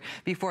out here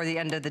before the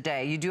end of the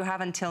day. You do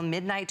have until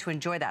midnight to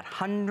enjoy that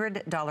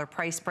 $100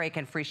 price break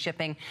and free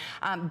shipping.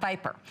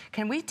 Viper,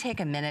 can we take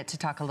a minute to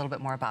talk a little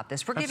bit more about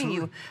this? We're giving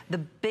you the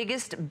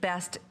biggest,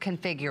 best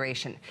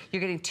configuration.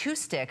 You're getting 2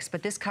 sticks,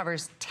 but this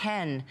covers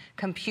 10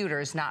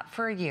 computers, not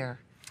for a year.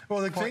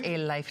 Well, for a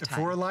lifetime.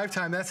 For a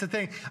lifetime, that's the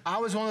thing. I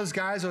was one of those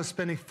guys that was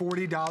spending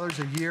 $40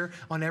 a year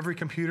on every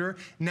computer.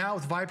 Now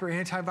with Viper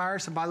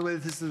Antivirus, and by the way,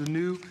 this is the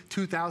new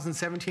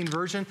 2017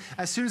 version,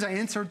 as soon as I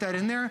insert that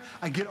in there,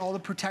 I get all the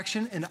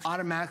protection and it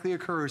automatically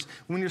occurs.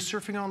 When you're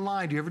surfing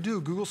online, do you ever do a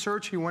Google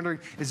search? You're wondering,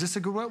 is this a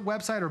good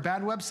website or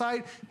bad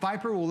website?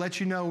 Viper will let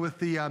you know with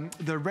the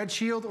red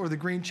shield or the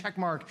green check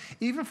mark.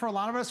 Even for a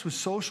lot of us with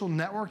social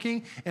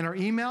networking and our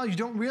email, you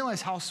don't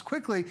realize how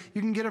quickly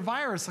you can get a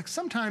virus. Like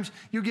sometimes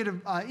you get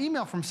an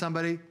email from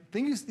somebody,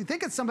 you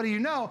think it's somebody you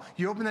know,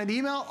 you open that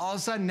email, all of a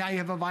sudden now you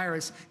have a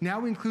virus. Now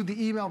we include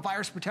the email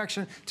virus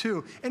protection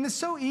too. And it's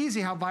so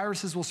easy how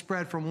viruses will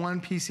spread from one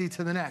PC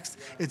to the next.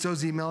 It's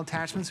those email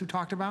attachments we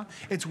talked about.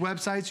 It's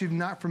websites you're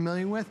not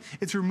familiar with.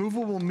 It's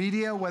removable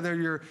media, whether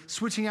you're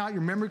switching out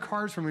your memory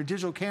cards from your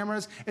digital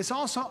cameras. It's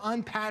also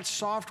unpatched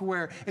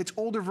software. It's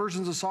older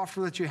versions of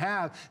software that you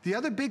have. The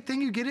other big thing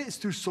you get is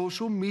through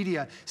social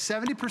media.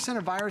 70%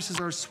 of viruses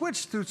are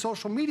switched through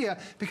social media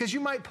because you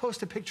might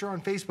post a picture on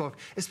Facebook,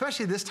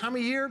 especially this time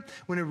of year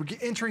when we're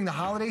entering the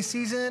holiday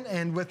season,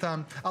 and with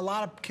a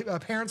lot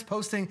of parents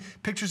posting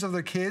pictures of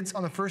their kids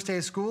on the first day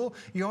of school.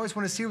 You always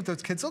want to see what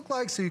those kids look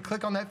like, so you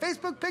click on that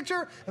Facebook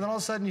picture, and then all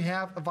of a sudden you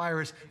have a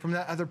virus from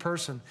that other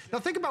person. Now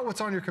think about what's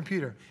on your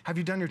computer. Have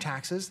you done your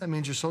taxes? That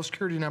means your social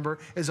security number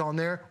is on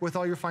there with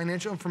all your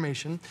financial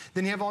information.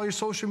 Then you have all your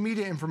social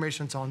media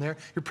information on there.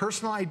 Your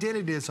personal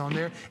identity is on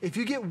there. If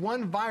you get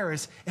one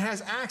virus, it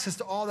has access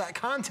to all that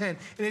content.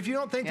 And if you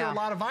don't think there are a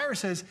lot of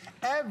viruses,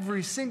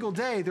 every single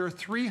day there are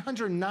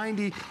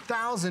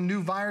 390,000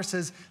 new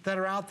viruses that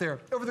are out there.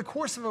 Over the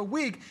course of a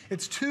week,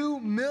 it's 2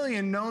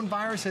 million known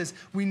viruses.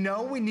 We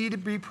know we need to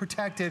be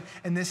protected,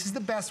 and this is the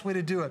best way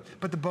to do it.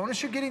 But the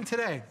bonus you're getting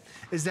today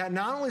is that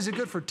not only is it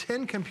good for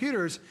 10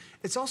 computers,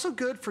 it's also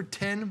good for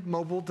 10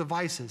 mobile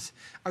devices.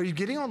 Are you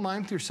getting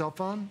online with your cell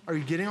phone? Are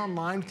you getting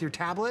online with your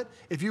tablet?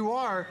 If you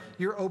are,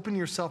 you're opening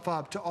yourself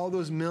up to all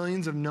those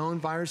millions of known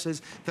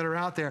viruses that are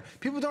out there.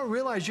 People don't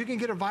realize you can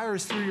get a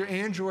virus through your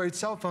Android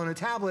cell phone and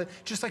tablet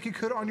just like you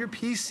could on your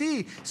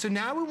PC. So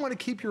now we want to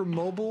keep your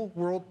mobile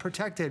world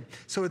protected.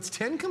 So it's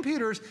 10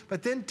 computers,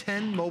 but then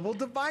 10 mobile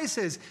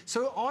devices.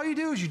 So all you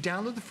do is you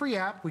download the free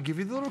app, we give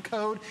you the little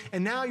code,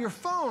 and now your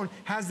phone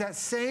has that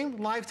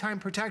same lifetime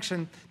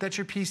protection that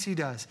your PC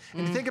does.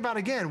 And think about,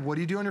 again, what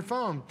do you do on your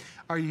phone?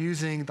 Are you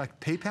using like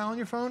PayPal on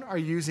your phone? Are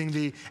you using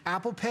the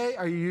Apple Pay?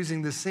 Are you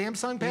using the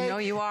Samsung Pay? You know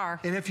you are.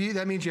 And if you,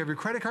 that means you have your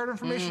credit card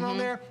information on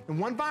there, and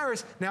one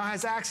virus now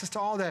has access to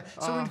all that.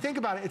 So when you think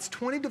about it, it's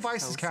 20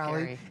 devices,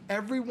 Callie.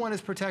 Every one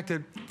is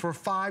protected for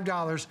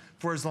 $5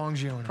 for as long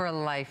as you own it. For a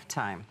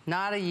lifetime,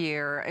 not a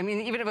year. I mean,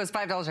 even if it was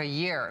 $5 a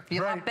year, it'd be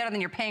a lot better than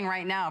you're paying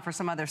right now for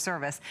some other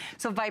service.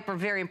 So Viper,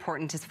 very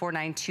important, is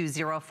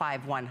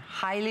 492051.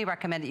 Highly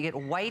recommend that you get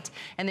white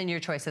and then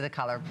your choice of the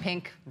color,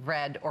 pink,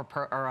 red, or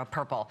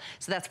purple.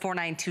 So that's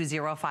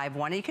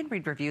 492051. And you can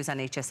read reviews on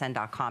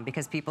hsn.com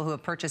because people who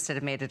have purchased it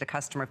have made it a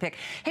customer pick.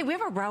 Hey, we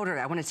have a router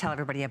I want to tell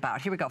everybody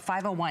about. Here we go,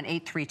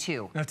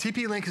 501832. Now,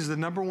 TP-Link is the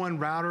 #1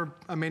 router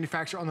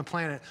manufacturer on the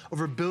planet.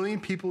 Over 1 billion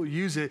people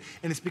use it,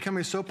 and it's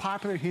becoming so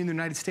popular here in the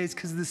United States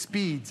because of the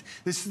speeds.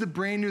 This is the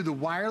brand new, the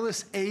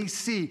wireless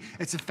AC.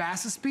 It's the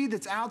fastest speed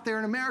that's out there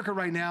in America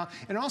right now,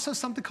 and also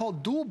something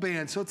called dual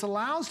band, so it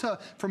allows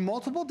for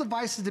multiple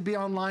devices to be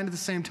online at the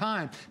same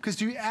time. Because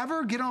do you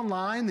ever get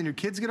online, then your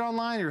kids get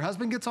online, your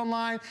husband gets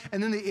online,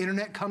 and then the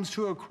internet comes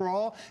to a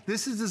crawl?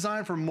 This is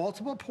designed for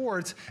multiple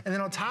ports, and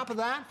then on top of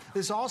that,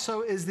 this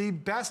also is the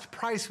best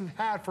price we've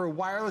had for a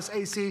wireless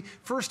AC,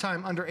 first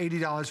time under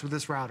 $80 with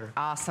this router.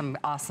 Awesome,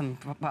 awesome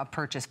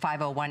purchase,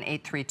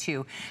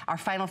 501-832. Our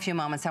final few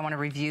moments, I want to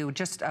review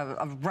just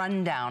a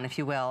rundown, if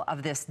you will,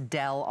 of this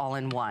Dell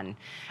all-in-one.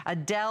 A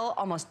Dell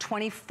almost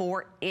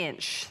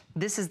 24-inch.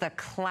 This is the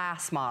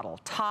class model,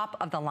 top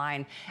of the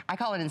line. I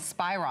call it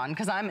Inspiron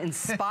because I'm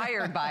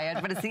inspired by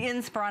it, but it's the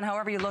Inspiron,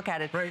 however you look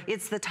at it. Right.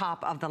 It's the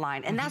top of the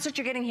line. And that's what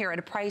you're getting here at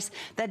a price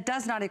that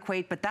does not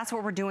equate, but that's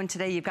what we're doing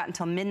today. You've got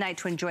until midnight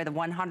to enjoy the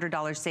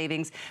 $100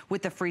 savings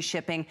with the free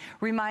shipping.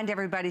 Remind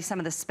everybody some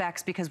of the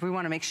specs because we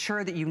want to make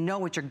sure that you know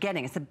what you're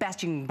getting. It's the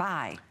best you can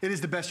buy. It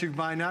is the best you can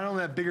buy. Not only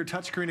that bigger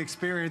touchscreen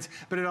experience,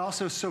 but it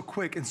also is so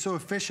quick and so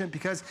efficient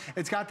because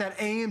it's got that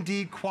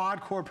AMD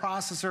quad-core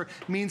processor,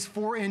 means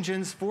 4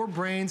 engines, 4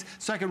 brains,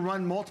 so I can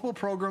run multiple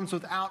programs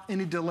without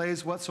any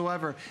delays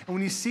whatsoever. And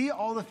when you see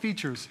all the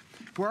features,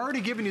 we're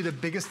already giving you the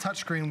biggest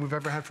touchscreen we've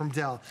ever had from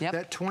Dell. Yep.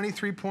 That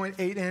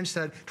 23.8 inch,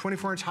 that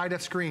 24-inch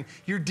high-def screen.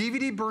 Your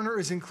DVD burner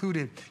is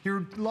included.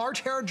 Your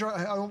large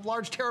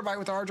terabyte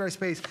with hard drive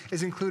space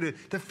is included.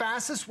 The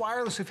fastest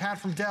wireless we've had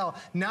from Dell.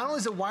 Not only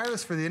is it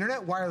wireless for the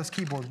internet, wireless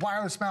keyboard,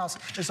 wireless mouse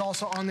is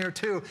also on there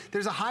too.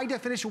 There's a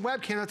high-definition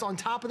webcam that's on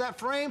top of that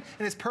frame,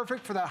 and it's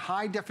perfect for that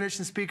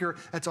high-definition speaker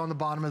that's on the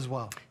bottom as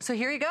well. So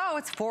here you go.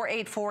 It's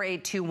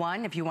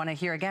 484821. If you want to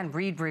hear again,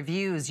 read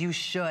reviews, you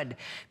should.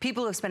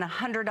 People who have spent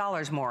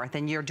 $100 more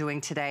than you're doing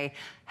today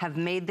have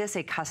made this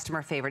a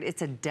customer favorite.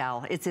 It's a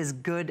Dell. It's as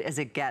good as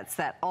it gets.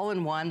 That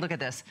all-in-one, look at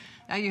this.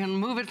 Now you can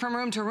move it from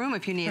room to room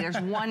if you need. There's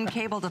one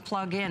cable to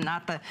plug in,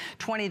 not the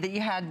 20 that you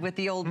had with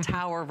the old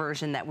tower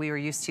version that we were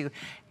used to.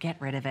 Get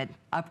rid of it.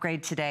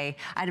 Upgrade today.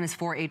 Item is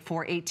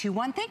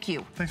 484821. Thank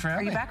you. Thanks for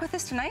having me. Are you back with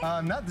us tonight?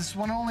 No, this is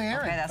one only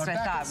airing. Okay, that's what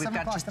I thought. We've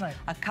got just tonight.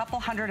 a couple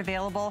hundred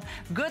available.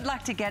 Good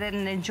luck to get it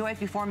and enjoy it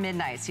before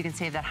midnight so you can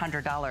save that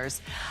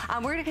 $100.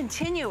 We're going to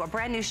continue. A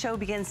brand new show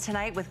begins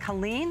tonight with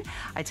Colleen.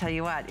 I tell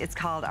you what, it's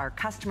called our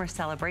Customer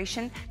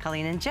Celebration.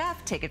 Colleen and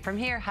Jeff, take it from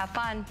here. Have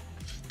fun.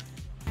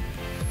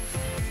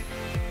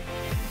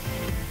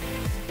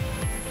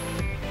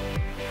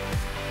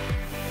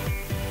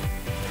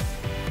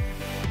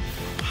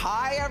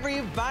 Hi,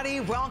 everybody.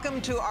 Welcome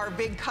to our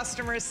big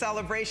customer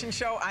celebration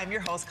show. I'm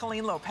your host,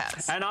 Colleen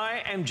Lopez. And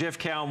I am Jeff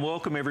Cowan.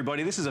 Welcome,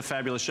 everybody. This is a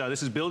fabulous show.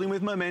 This is Building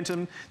with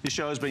Momentum. This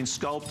show has been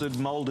sculpted,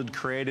 molded,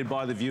 created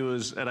by the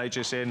viewers at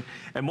HSN.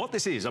 And what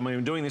this is, I mean,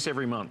 we're doing this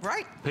every month.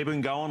 Right. People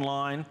can go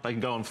online. They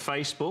can go on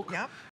Facebook. Yep.